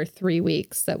for 3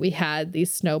 weeks that we had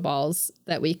these snowballs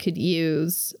that we could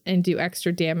use and do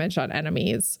extra damage on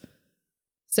enemies.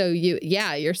 So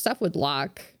your stuff would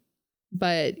lock,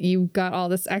 but you got all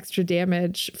this extra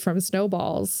damage from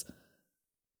snowballs.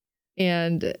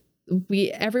 And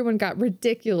everyone got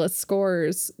ridiculous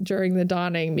scores during the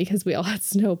dawning because we all had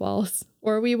snowballs.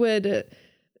 Or we would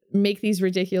make these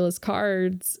ridiculous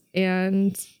cards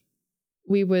and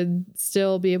we would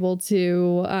still be able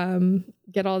to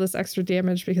get all this extra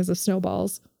damage because of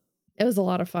snowballs. It was a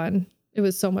lot of fun. It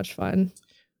was so much fun.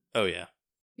 Oh, yeah.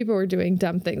 People were doing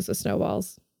dumb things with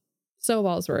snowballs.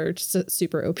 Snowballs were just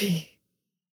super OP.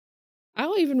 I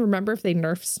don't even remember if they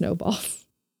nerfed snowballs.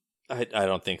 I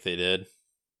don't think they did.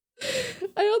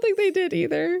 I don't think they did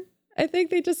either. I think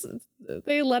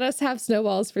they let us have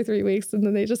snowballs for 3 weeks and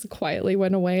then they just quietly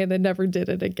went away and then never did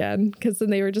it again, because then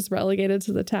they were just relegated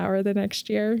to the tower the next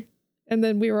year. And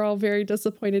then we were all very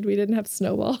disappointed we didn't have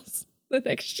snowballs the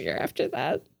next year after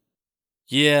that.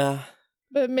 Yeah.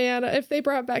 But man, if they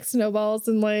brought back snowballs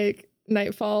and like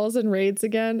Nightfalls and raids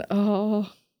again,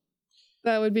 oh,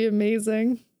 that would be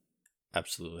amazing.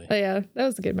 Absolutely. But yeah, that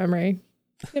was a good memory.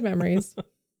 Good memories.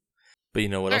 But you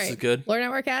know what All else right. is good? Lore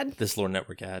Network ad? This Lore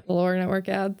Network ad. Lore Network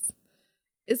ads.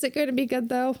 Is it going to be good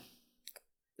though?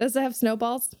 Does it have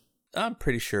snowballs? I'm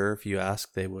pretty sure if you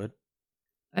ask, they would.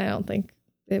 I don't think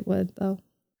it would though.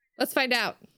 Let's find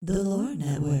out. The Lore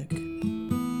Network.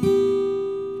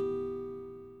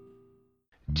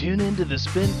 Tune into the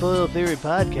Spinfoil Theory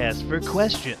podcast for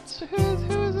questions. Who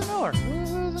is an orc?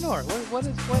 Who's an orc? What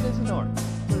is an orc?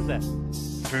 What is that?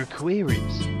 For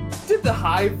queries. Did the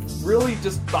Hive really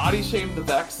just body shame the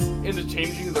Vex into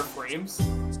changing their frames?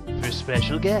 For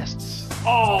special guests.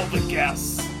 All the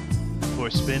guests. For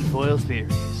Spinfoil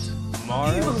Theories.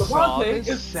 Mara Even Levante Savis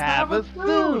is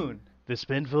Sabathoon. The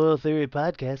Spinfoil Theory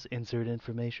podcast. Insert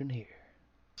information here.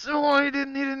 So he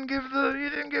didn't give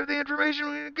the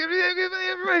information. Give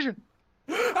the information.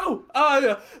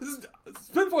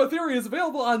 Spinfoil Theory is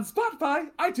available on Spotify,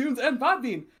 iTunes, and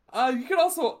Podbean. You can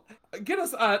also get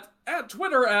us at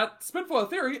Twitter at Spinfoil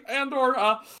Theory and or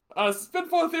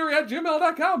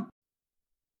spinfoiltheory@gmail.com.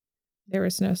 There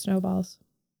was no snowballs.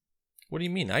 What do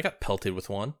you mean? I got pelted with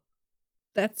one.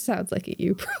 That sounds like a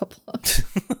you problem.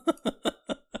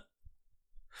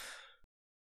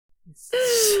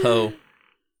 So,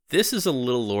 this is a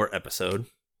little lore episode.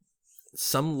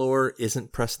 Some lore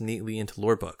isn't pressed neatly into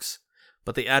lore books,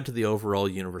 but they add to the overall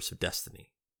universe of Destiny.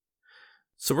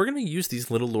 So we're going to use these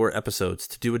little lore episodes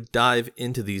to do a dive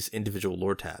into these individual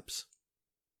lore tabs.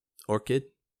 Orchid,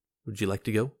 would you like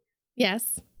to go?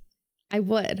 Yes, I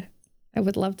would. I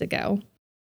would love to go.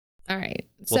 All right.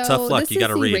 Well, tough luck. You got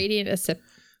to read. Radiant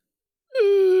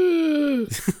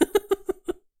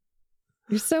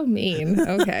You're so mean.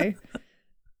 Okay.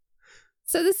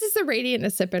 So this is the Radiant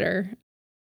Accipiter.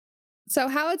 So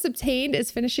how it's obtained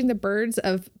is finishing the Birds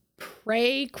of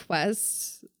Prey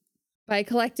quest by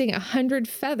collecting 100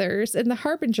 feathers in the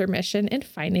Harbinger mission and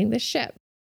finding the ship.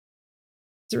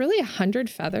 Is it really 100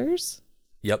 feathers?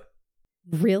 Yep.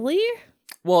 Really?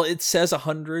 Well, it says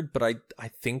 100, but I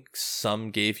think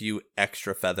some gave you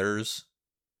extra feathers.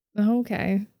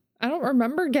 Okay. I don't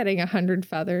remember getting 100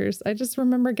 feathers. I just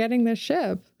remember getting the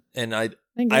ship. And I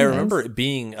remember it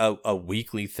being a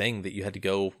weekly thing that you had to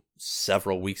go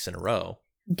several weeks in a row.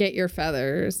 Get your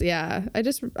feathers. Yeah. I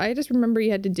just remember you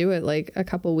had to do it like a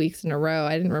couple weeks in a row.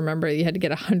 I didn't remember you had to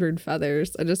get 100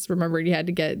 feathers. I just remembered you had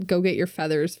to go get your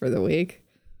feathers for the week.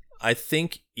 I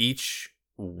think each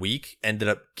week ended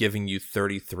up giving you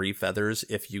 33 feathers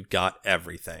if you got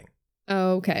everything.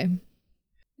 Oh, okay.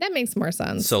 That makes more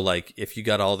sense. So like if you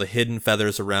got all the hidden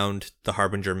feathers around the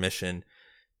Harbinger mission,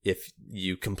 if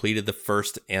you completed the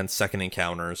first and second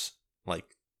encounters, like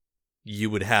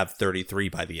you would have 33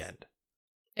 by the end.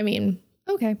 I mean,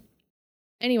 okay.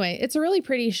 Anyway, it's a really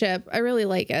pretty ship. I really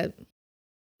like it.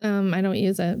 I don't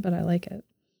use it, but I like it.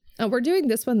 We're doing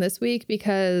this one this week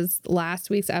because last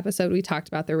week's episode we talked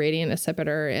about the Radiant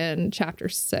Accipiter in chapter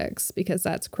 6 because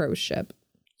that's Crow's ship.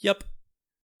 Yep.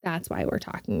 That's why we're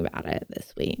talking about it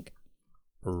this week.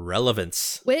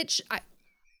 Relevance. Which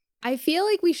I feel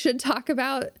like we should talk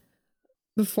about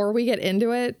before we get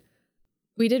into it.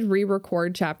 We did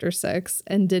re-record chapter 6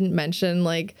 and didn't mention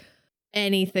like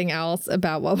anything else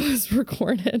about what was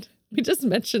recorded. We just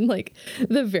mentioned like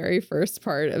the very first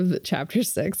part of the chapter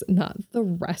 6, not the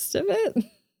rest of it,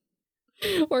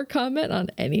 or comment on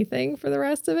anything for the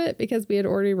rest of it because we had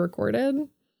already recorded.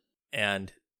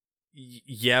 And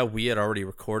yeah, we had already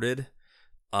recorded.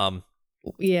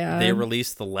 Yeah. They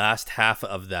released the last half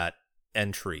of that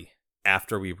entry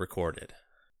after we recorded.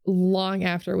 Long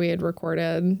after we had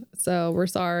recorded. So we're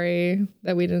sorry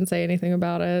that we didn't say anything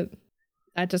about it.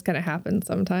 That just kind of happens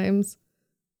sometimes.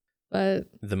 But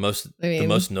the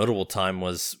most notable time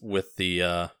was with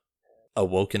the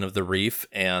Awoken of the Reef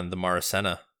and the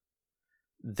Maracena.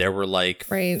 There were like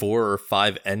 4 or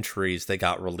 5 entries that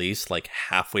got released like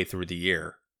halfway through the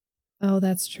year. Oh,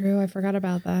 that's true. I forgot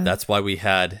about that. That's why we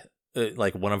had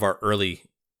like one of our early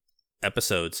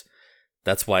episodes.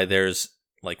 That's why there's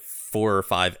like 4 or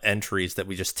 5 entries that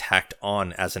we just tacked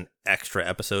on as an extra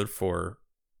episode for,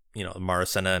 you know,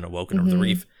 Maracena and Awoken of the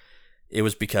Reef. It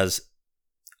was because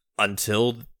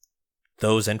until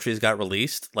those entries got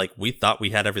released, like we thought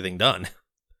we had everything done.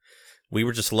 We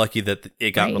were just lucky that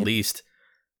it got released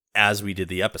as we did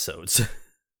the episodes.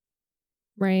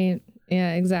 Right.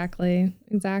 Yeah, exactly.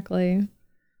 Exactly.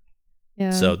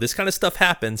 Yeah. So this kind of stuff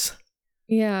happens.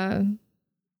 Yeah.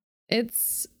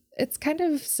 It's kind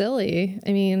of silly.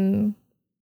 I mean,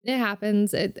 it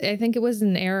happens. I think it was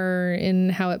an error in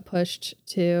how it pushed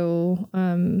to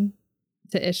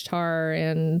Ishtar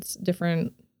and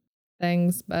different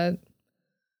things, but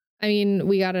I mean,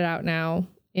 we got it out now,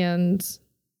 and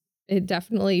it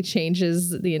definitely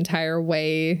changes the entire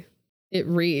way it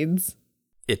reads.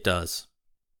 It does.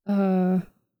 I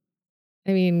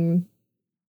mean,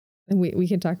 we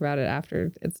can talk about it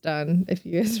after it's done if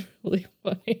you guys really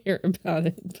want to hear about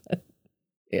it. But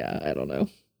yeah, I don't know.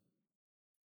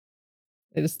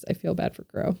 I feel bad for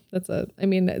Crow.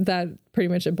 That pretty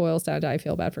much it boils down to I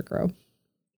feel bad for Crow.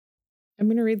 I'm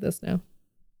going to read this now.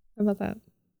 How about that?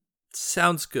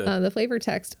 Sounds good. The flavor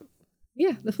text.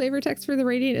 Yeah, the flavor text for the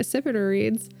Radiant Accipiter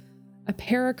reads, a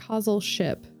paracausal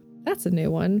ship. That's a new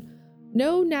one.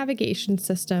 No navigation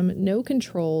system, no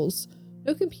controls,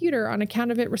 no computer on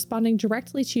account of it responding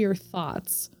directly to your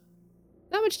thoughts.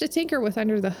 Not much to tinker with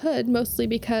under the hood, mostly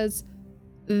because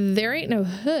there ain't no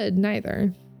hood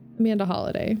neither. Amanda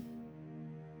Holiday.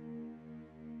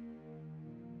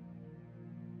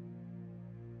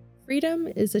 Freedom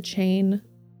is a chain.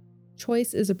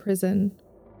 Choice is a prison.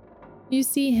 You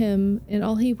see him, and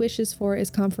all he wishes for is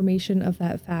confirmation of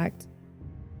that fact.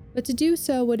 But to do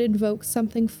so would invoke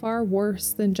something far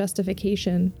worse than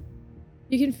justification.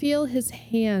 You can feel his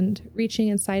hand reaching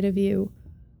inside of you,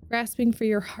 grasping for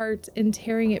your heart and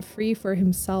tearing it free for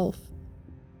himself.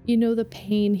 You know the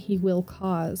pain he will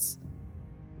cause.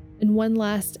 In one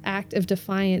last act of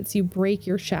defiance, you break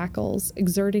your shackles,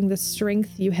 exerting the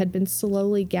strength you had been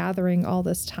slowly gathering all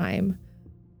this time.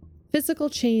 Physical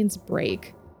chains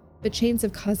break, but chains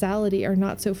of causality are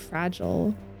not so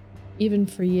fragile, even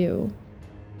for you.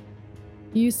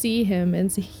 You see him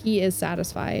and he is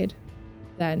satisfied.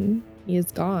 Then he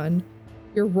is gone.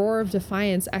 Your roar of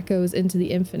defiance echoes into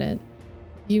the infinite.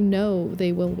 You know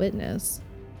they will witness.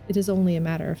 It is only a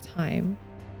matter of time.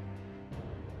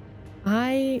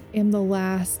 I am the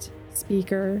last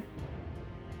speaker.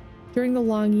 During the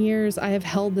long years I have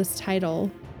held this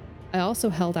title, I also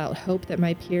held out hope that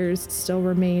my peers still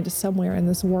remained somewhere in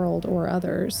this world or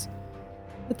others.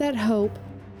 But that hope,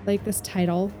 like this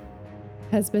title,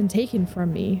 has been taken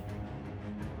from me.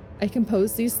 I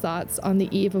compose these thoughts on the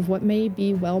eve of what may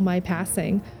be well my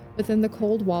passing within the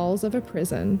cold walls of a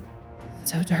prison,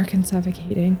 so dark and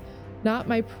suffocating, not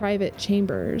my private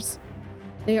chambers.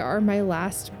 They are my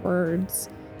last words,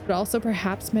 but also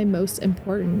perhaps my most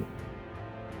important.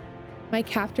 My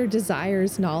captor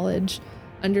desires knowledge,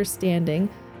 understanding,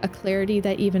 a clarity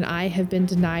that even I have been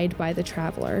denied by the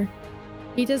traveler.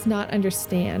 He does not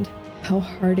understand how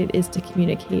hard it is to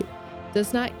communicate,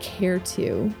 does not care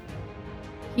to.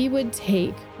 He would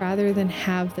take rather than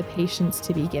have the patience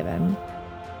to be given.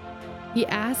 He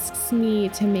asks me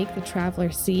to make the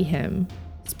traveler see him,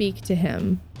 speak to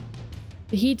him.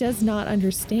 But he does not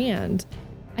understand.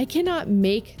 I cannot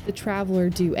make the traveler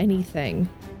do anything.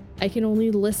 I can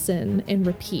only listen and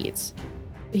repeat.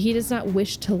 But he does not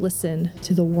wish to listen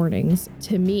to the warnings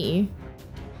to me.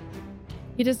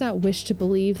 He does not wish to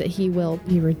believe that he will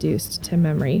be reduced to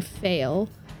memory, fail.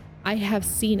 I have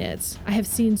seen it. I have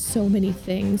seen so many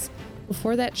things.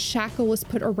 Before that shackle was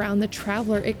put around the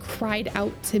traveler, it cried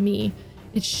out to me.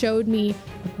 It showed me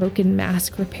a broken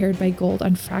mask repaired by gold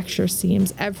on fracture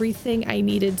seams, everything I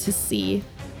needed to see.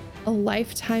 A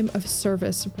lifetime of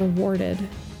service rewarded.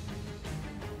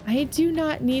 I do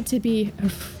not need to be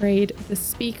afraid of the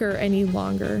speaker any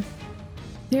longer.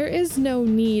 There is no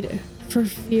need for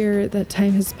fear that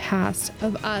time has passed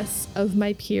of us, of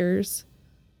my peers,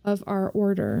 of our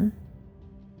order.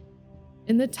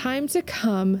 In the time to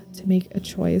come to make a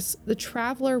choice, the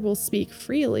traveler will speak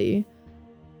freely.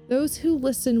 Those who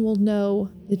listen will know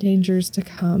the dangers to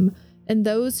come, and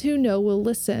those who know will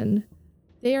listen.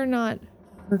 They are not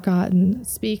forgotten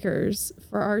speakers,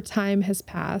 for our time has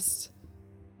passed.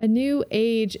 A new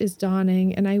age is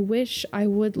dawning, and I wish I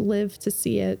would live to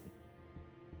see it.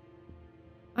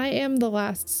 I am the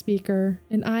last speaker,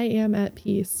 and I am at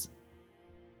peace.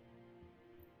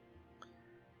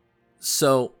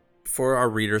 So, for our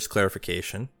readers'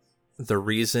 clarification, the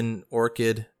reason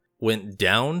Orchid went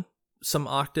down some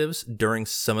octaves during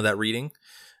some of that reading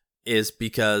is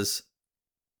because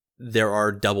there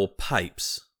are double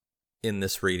pipes in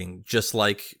this reading, just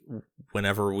like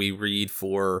whenever we read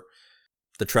for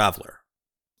the Traveler.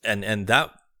 And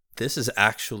that this is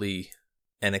actually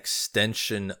an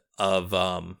extension of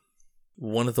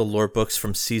one of the lore books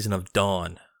from Season of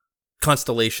Dawn,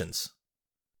 Constellations.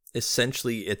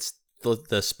 Essentially, it's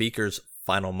the speaker's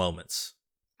final moments.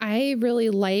 I really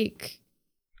like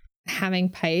having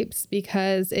pipes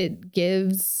because it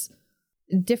gives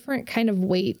different kind of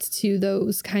weight to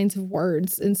those kinds of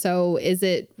words. And so is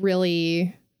it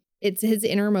really, it's his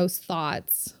innermost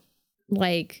thoughts.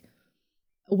 Like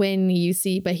when you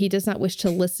see, but he does not wish to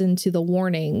listen to the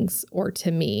warnings or to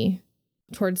me,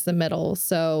 towards the middle.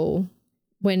 So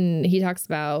when he talks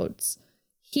about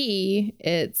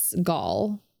it's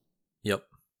Gaul. Yep.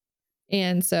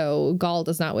 And so Gaul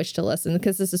does not wish to listen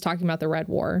because this is talking about the Red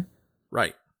War.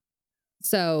 Right.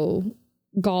 So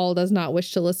Gaul does not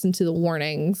wish to listen to the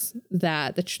warnings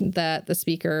that the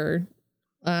speaker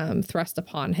thrust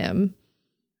upon him.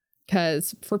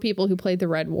 Because for people who played the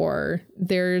Red War,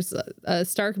 there's a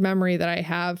stark memory that I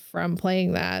have from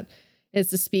playing that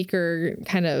is the speaker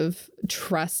kind of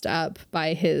trussed up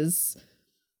by his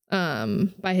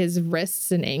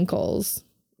wrists and ankles,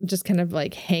 just kind of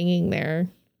like hanging there,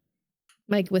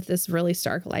 like with this really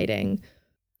stark lighting,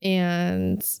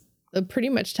 and pretty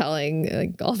much telling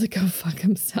like Gaul to go fuck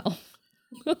himself.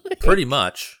 Pretty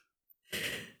much.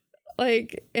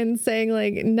 Like, and saying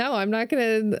like, no, I'm not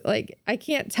gonna, like, I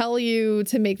can't tell you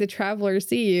to make the Traveler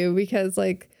see you because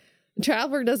like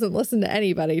Traveler doesn't listen to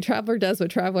anybody. Traveler does what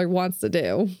Traveler wants to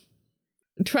do.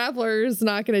 Traveler's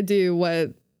not gonna do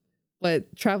what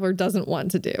Traveler doesn't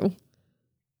want to do.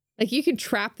 Like, you can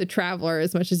trap the Traveler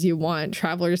as much as you want.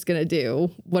 Traveler's gonna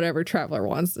do whatever Traveler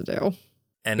wants to do.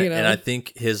 And I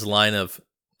think his line of,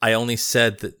 I only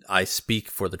said that I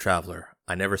speak for the Traveler.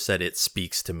 I never said it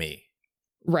speaks to me.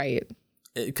 Right.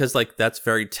 Because like that's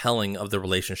very telling of the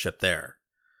relationship there.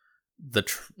 The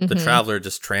Traveler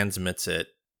just transmits it,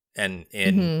 and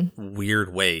in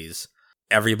weird ways.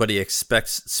 Everybody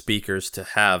expects speakers to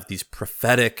have these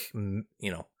prophetic,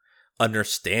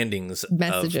 understandings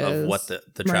of what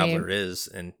the Traveler is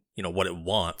and, what it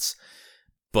wants.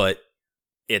 But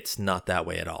it's not that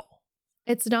way at all.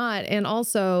 It's not. And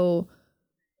also,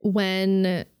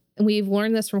 when we've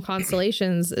learned this from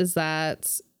Constellations, is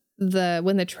that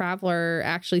when the Traveler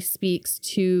actually speaks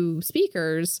to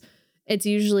speakers, it's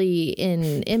usually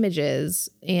in images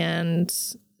and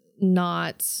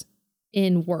not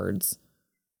in words.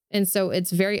 And so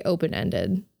it's very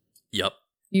open-ended. Yep.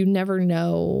 You never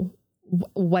know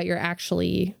what you're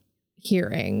actually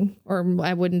hearing, or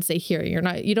I wouldn't say hearing.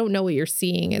 You don't know what you're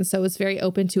seeing. And so it's very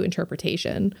open to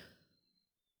interpretation.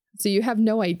 So you have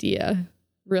no idea,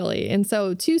 really. And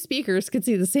so two speakers could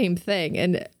see the same thing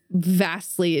and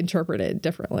vastly interpret it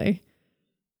differently.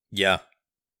 Yeah,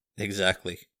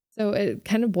 exactly. So it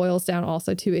kind of boils down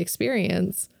also to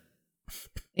experience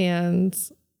and,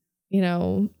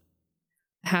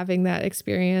 having that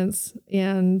experience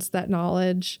and that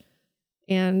knowledge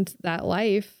and that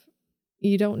life,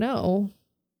 you don't know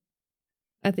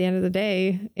at the end of the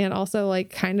day. And also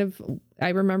like I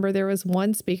remember there was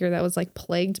one speaker that was like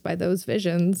plagued by those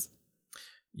visions.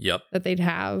 Yep. That they'd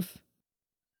have.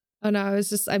 Oh no,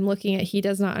 I'm looking at, he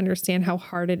does not understand how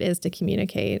hard it is to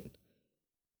communicate.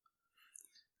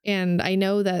 And I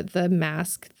know that the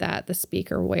mask that the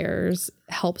speaker wears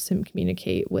helps him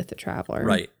communicate with the Traveler.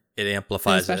 Right. It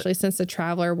amplifies and especially since the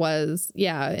Traveler was,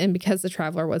 and because the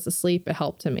Traveler was asleep, it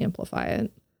helped him amplify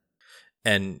it.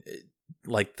 And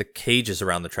like the cages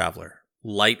around the Traveler,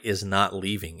 light is not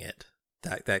leaving it,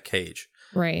 that cage.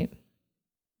 Right.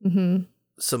 Mm-hmm.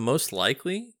 So most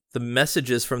likely, the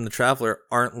messages from the Traveler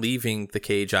aren't leaving the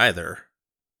cage either.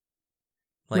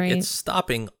 Like, It's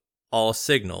stopping all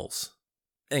signals.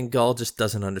 And Gaul just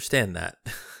doesn't understand that.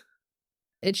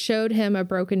 It showed him a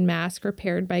broken mask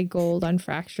repaired by gold on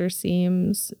fracture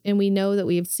seams. And we know that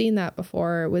we've seen that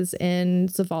before. It was in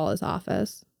Zavala's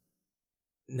office.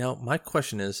 Now, my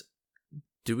question is,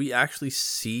 do we actually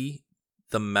see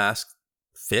the mask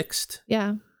fixed?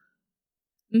 Yeah.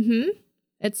 Mm-hmm.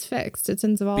 It's fixed. It's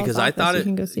in Zavala's Because office. I thought You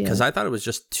can go see because it. I thought it was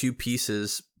just two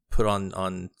pieces put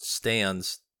on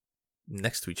stands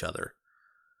next to each other.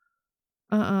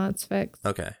 It's fixed.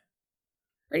 Okay.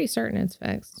 Pretty certain it's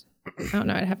fixed. I don't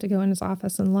know. I'd have to go in his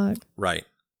office and look. Right.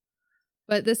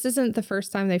 But this isn't the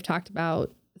first time they've talked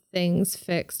about things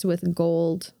fixed with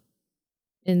gold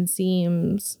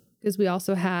inseams, because we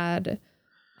also had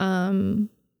them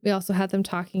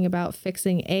talking about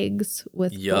fixing eggs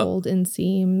with gold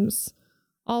inseams.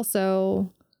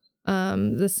 Also,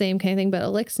 the same kind of thing, but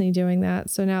Elixni doing that.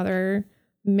 So now they're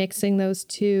mixing those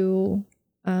two.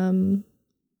 And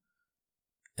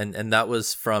that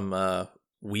was from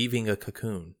Weaving a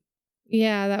Cocoon.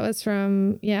 Yeah, that was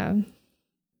from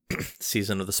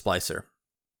Season of the Splicer.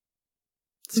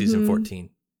 Season 14.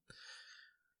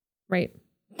 Right.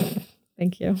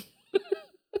 Thank you.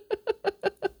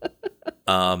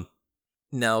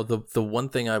 Now the one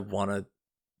thing I want to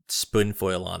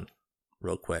spoonfoil on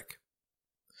real quick.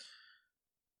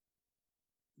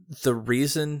 The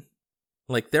reason,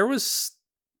 like, there was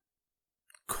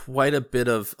quite a bit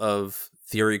of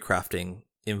theory crafting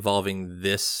involving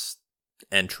this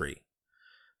entry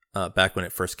back when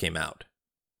it first came out.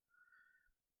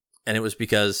 And it was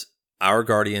because our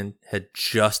Guardian had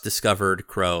just discovered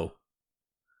Crow.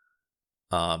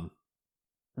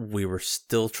 We were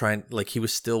still trying, like, he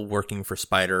was still working for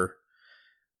Spider.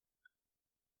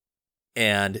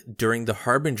 And during the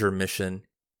Harbinger mission,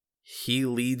 he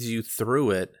leads you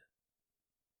through it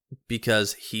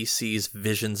because he sees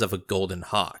visions of a golden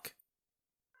hawk.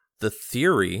 The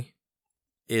theory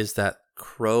is that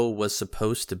Crow was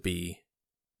supposed to be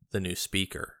the new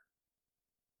speaker.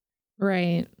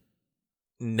 Right.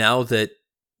 Now that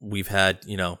we've had,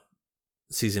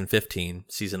 season 15,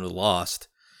 Season of the Lost,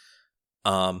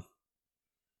 now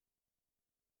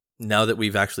that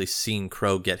we've actually seen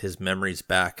Crow get his memories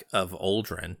back of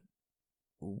Aldrin,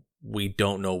 we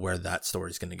don't know where that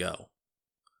story's going to go.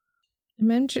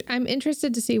 I'm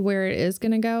interested to see where it is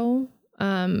going to go.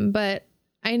 But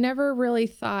I never really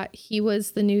thought he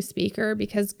was the new speaker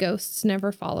because ghosts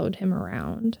never followed him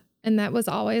around. And that was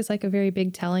always like a very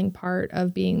big telling part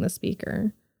of being the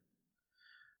speaker.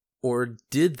 Or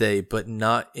did they, but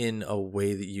not in a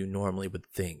way that you normally would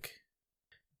think?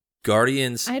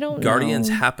 Guardians know.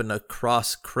 happen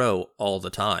across Crow all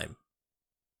the time.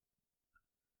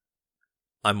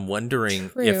 I'm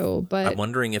wondering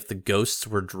if the ghosts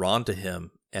were drawn to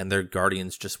him and their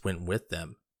guardians just went with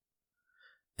them.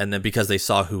 And then because they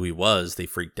saw who he was, they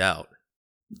freaked out.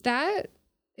 That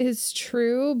is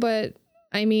true, but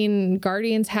I mean,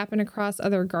 guardians happen across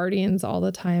other guardians all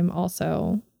the time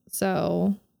also.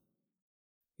 So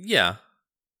yeah.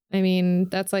 I mean,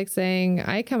 that's like saying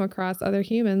I come across other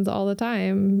humans all the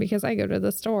time because I go to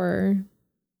the store.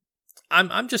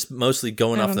 I'm just mostly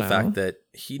going off the know. fact that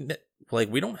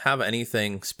we don't have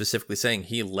anything specifically saying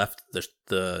he left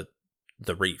the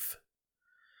reef.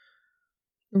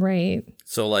 Right.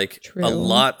 So True. A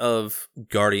lot of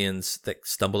guardians that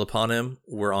stumbled upon him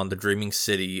were on the Dreaming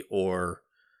City or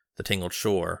the Tangled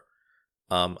Shore.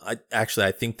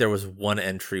 I think there was one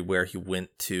entry where he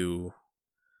went to,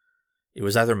 it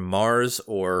was either Mars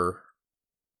or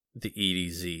the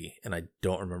EDZ, and I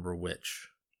don't remember which.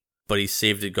 But he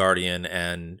saved a guardian,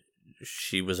 and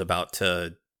she was about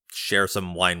to share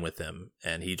some wine with him,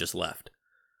 and he just left.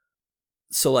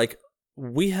 So,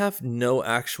 we have no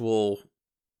actual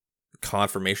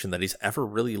confirmation that he's ever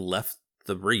really left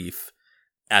the reef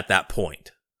at that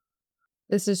point.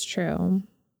 This is true.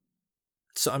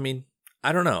 So, I mean,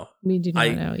 I don't know. We do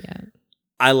not know yet.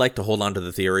 I like to hold on to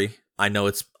the theory. I know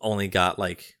it's only got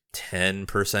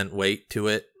 10% weight to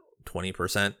it,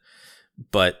 20%,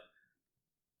 but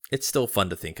it's still fun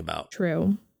to think about.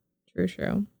 True.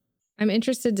 I'm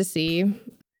interested to see.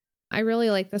 I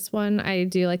really like this one. I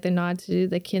do like the nod to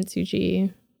the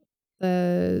Kintsugi,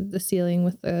 the ceiling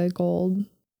with the gold.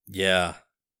 Yeah.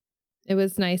 It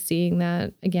was nice seeing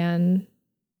that again,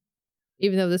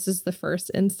 even though this is the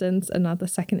first instance and not the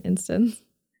second instance,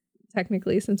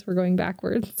 technically, since we're going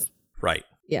backwards. Right.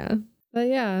 Yeah. But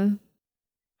yeah.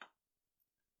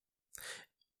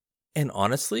 And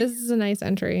honestly, this is a nice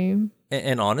entry.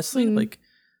 And honestly,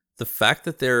 the fact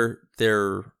that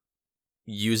they're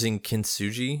using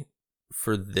Kintsugi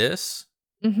for this,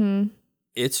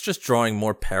 it's just drawing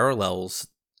more parallels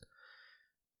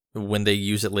when they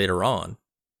use it later on.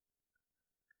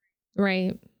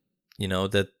 Right.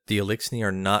 That the Elixni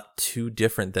are not too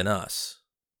different than us.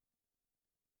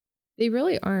 They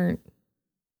really aren't.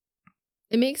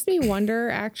 It makes me wonder,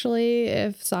 actually,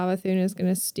 if Savathun is going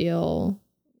to steal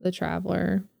the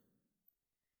Traveler.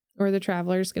 Or the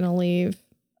Traveler's going to leave.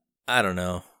 I don't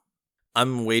know.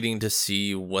 I'm waiting to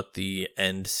see what the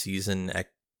end season,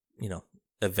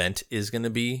 event is going to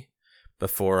be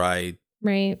before I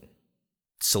Right.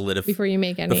 Before you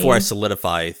make any. Before I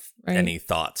solidify any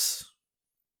thoughts.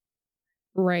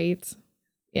 Right.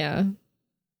 Yeah.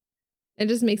 It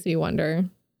just makes me wonder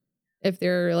if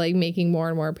they're like making more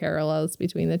and more parallels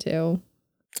between the two.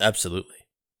 Absolutely.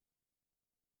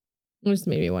 It just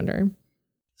made me wonder.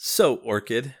 So,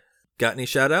 Orchid, got any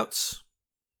shout outs?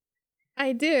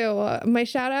 I do. My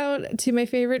shout out to my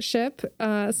favorite ship,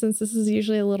 since this is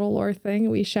usually a little lore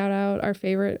thing, we shout out our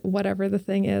favorite, whatever the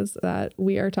thing is that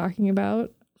we are talking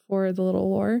about for the little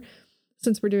lore.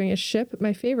 Since we're doing a ship,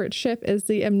 my favorite ship is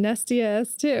the Amnestia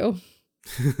S2,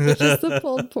 which is the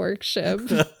pulled pork ship.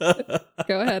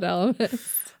 Go ahead,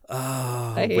 Elemis.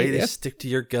 Oh, way to stick to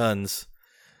your guns.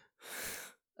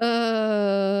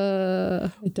 I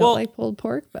don't like pulled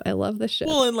pork, but I love the ship.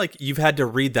 Well, and like you've had to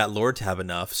read that lore tab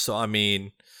enough, so I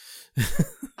mean,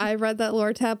 I read that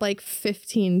lore tab like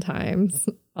 15 times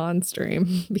on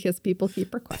stream because people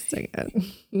keep requesting it,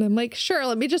 and I'm like, sure,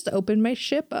 let me just open my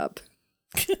ship up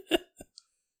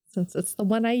since it's the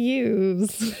one I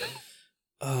use.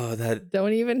 Oh, that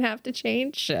don't even have to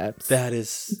change ships.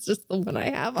 It's just the one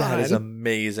I have on. That is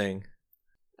amazing.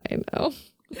 I know.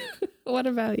 What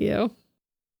about you?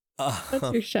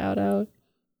 What's your shout out?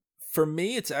 For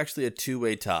me, it's actually a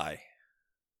two-way tie.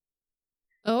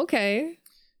 Okay.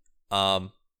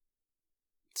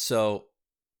 So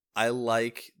I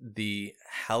like the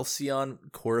Halcyon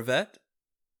Corvette.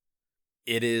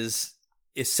 It is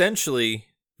essentially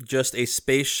just a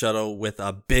space shuttle with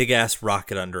a big ass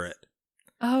rocket under it.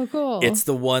 Oh, cool. It's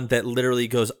the one that literally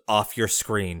goes off your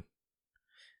screen.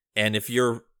 And if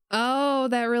you're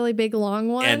that really big long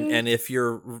one. And if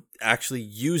you're actually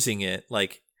using it,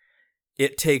 like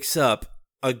it takes up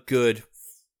a good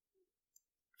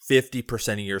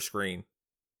 50% of your screen.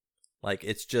 Like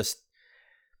it's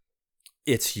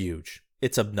huge.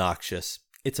 It's obnoxious.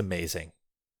 It's amazing.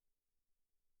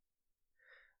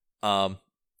 And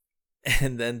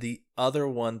then the other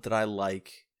one that I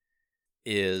like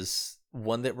is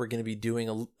one that we're going to be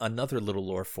doing another little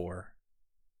lore for,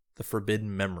 the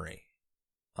Forbidden Memory.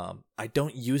 I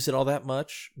don't use it all that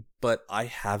much, but I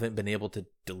haven't been able to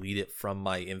delete it from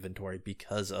my inventory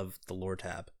because of the lore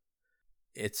tab.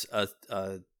 It's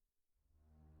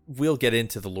we'll get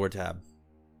into the lore tab,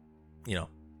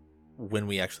 when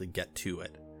we actually get to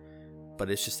it. But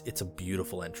it's a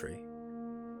beautiful entry.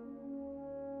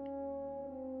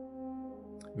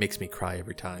 Makes me cry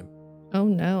every time. Oh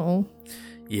no.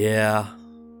 Yeah.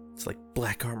 It's like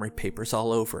Black Armory papers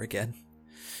all over again.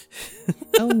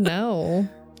 Oh no.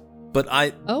 But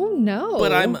Oh no.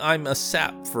 But I'm a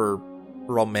sap for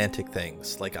romantic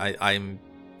things. Like I'm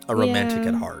a romantic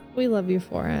at heart. We love you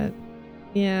for it.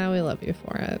 Yeah, we love you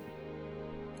for it.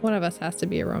 One of us has to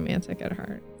be a romantic at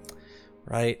heart.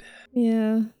 Right?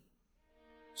 Yeah.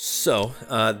 So,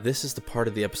 this is the part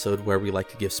of the episode where we like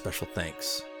to give special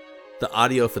thanks. The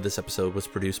audio for this episode was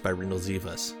produced by Rindel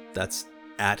Zivas. That's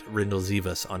at Rindel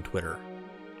Zivas on Twitter.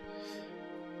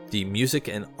 The music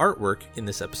and artwork in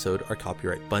this episode are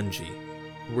copyright Bungie.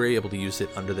 We're able to use it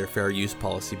under their fair use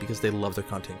policy because they love their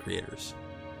content creators.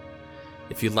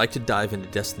 If you'd like to dive into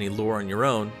Destiny lore on your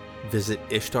own, visit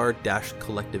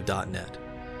ishtar-collective.net.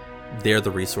 They're the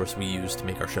resource we use to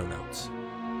make our show notes.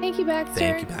 Thank you, Baxter.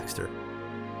 Thank you, Baxter.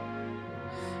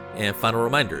 And final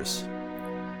reminders.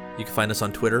 You can find us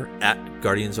on Twitter at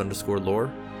Guardians_lore,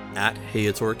 at Hey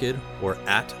It's Orchid, or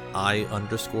at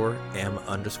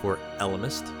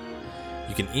I_am_elemist.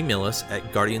 You can email us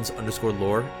at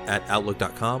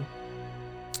guardians_lore@outlook.com.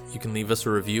 You can leave us a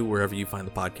review wherever you find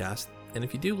the podcast. And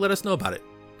if you do, let us know about it.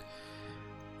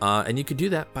 And you can do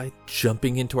that by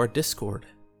jumping into our Discord.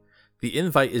 The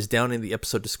invite is down in the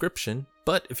episode description,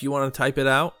 but if you want to type it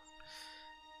out,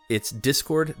 it's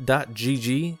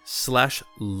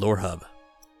discord.gg/lorehub.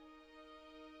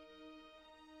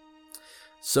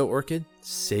 So, Orchid,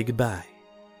 say goodbye.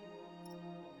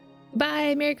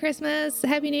 Bye. Merry Christmas.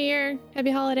 Happy New Year.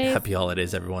 Happy holidays. Happy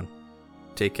holidays, everyone.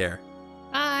 Take care.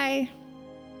 Bye.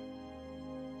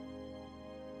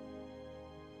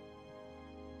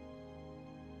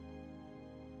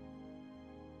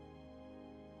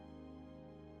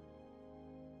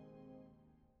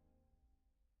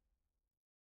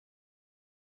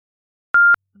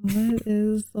 What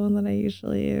is the one that I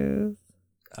usually use?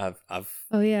 Oh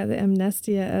yeah, the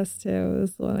Amnestia S2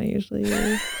 is the one I usually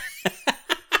use.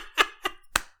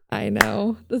 I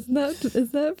know. Isn't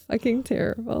that fucking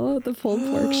terrible? The pulled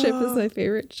pork ship is my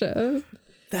favorite ship.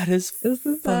 That is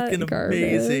fucking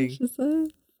amazing. Is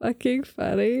that fucking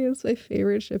funny? It's my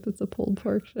favorite ship. It's a pulled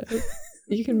pork ship.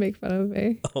 You can make fun of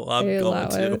me. Oh, I'm going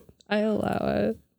to. I allow it.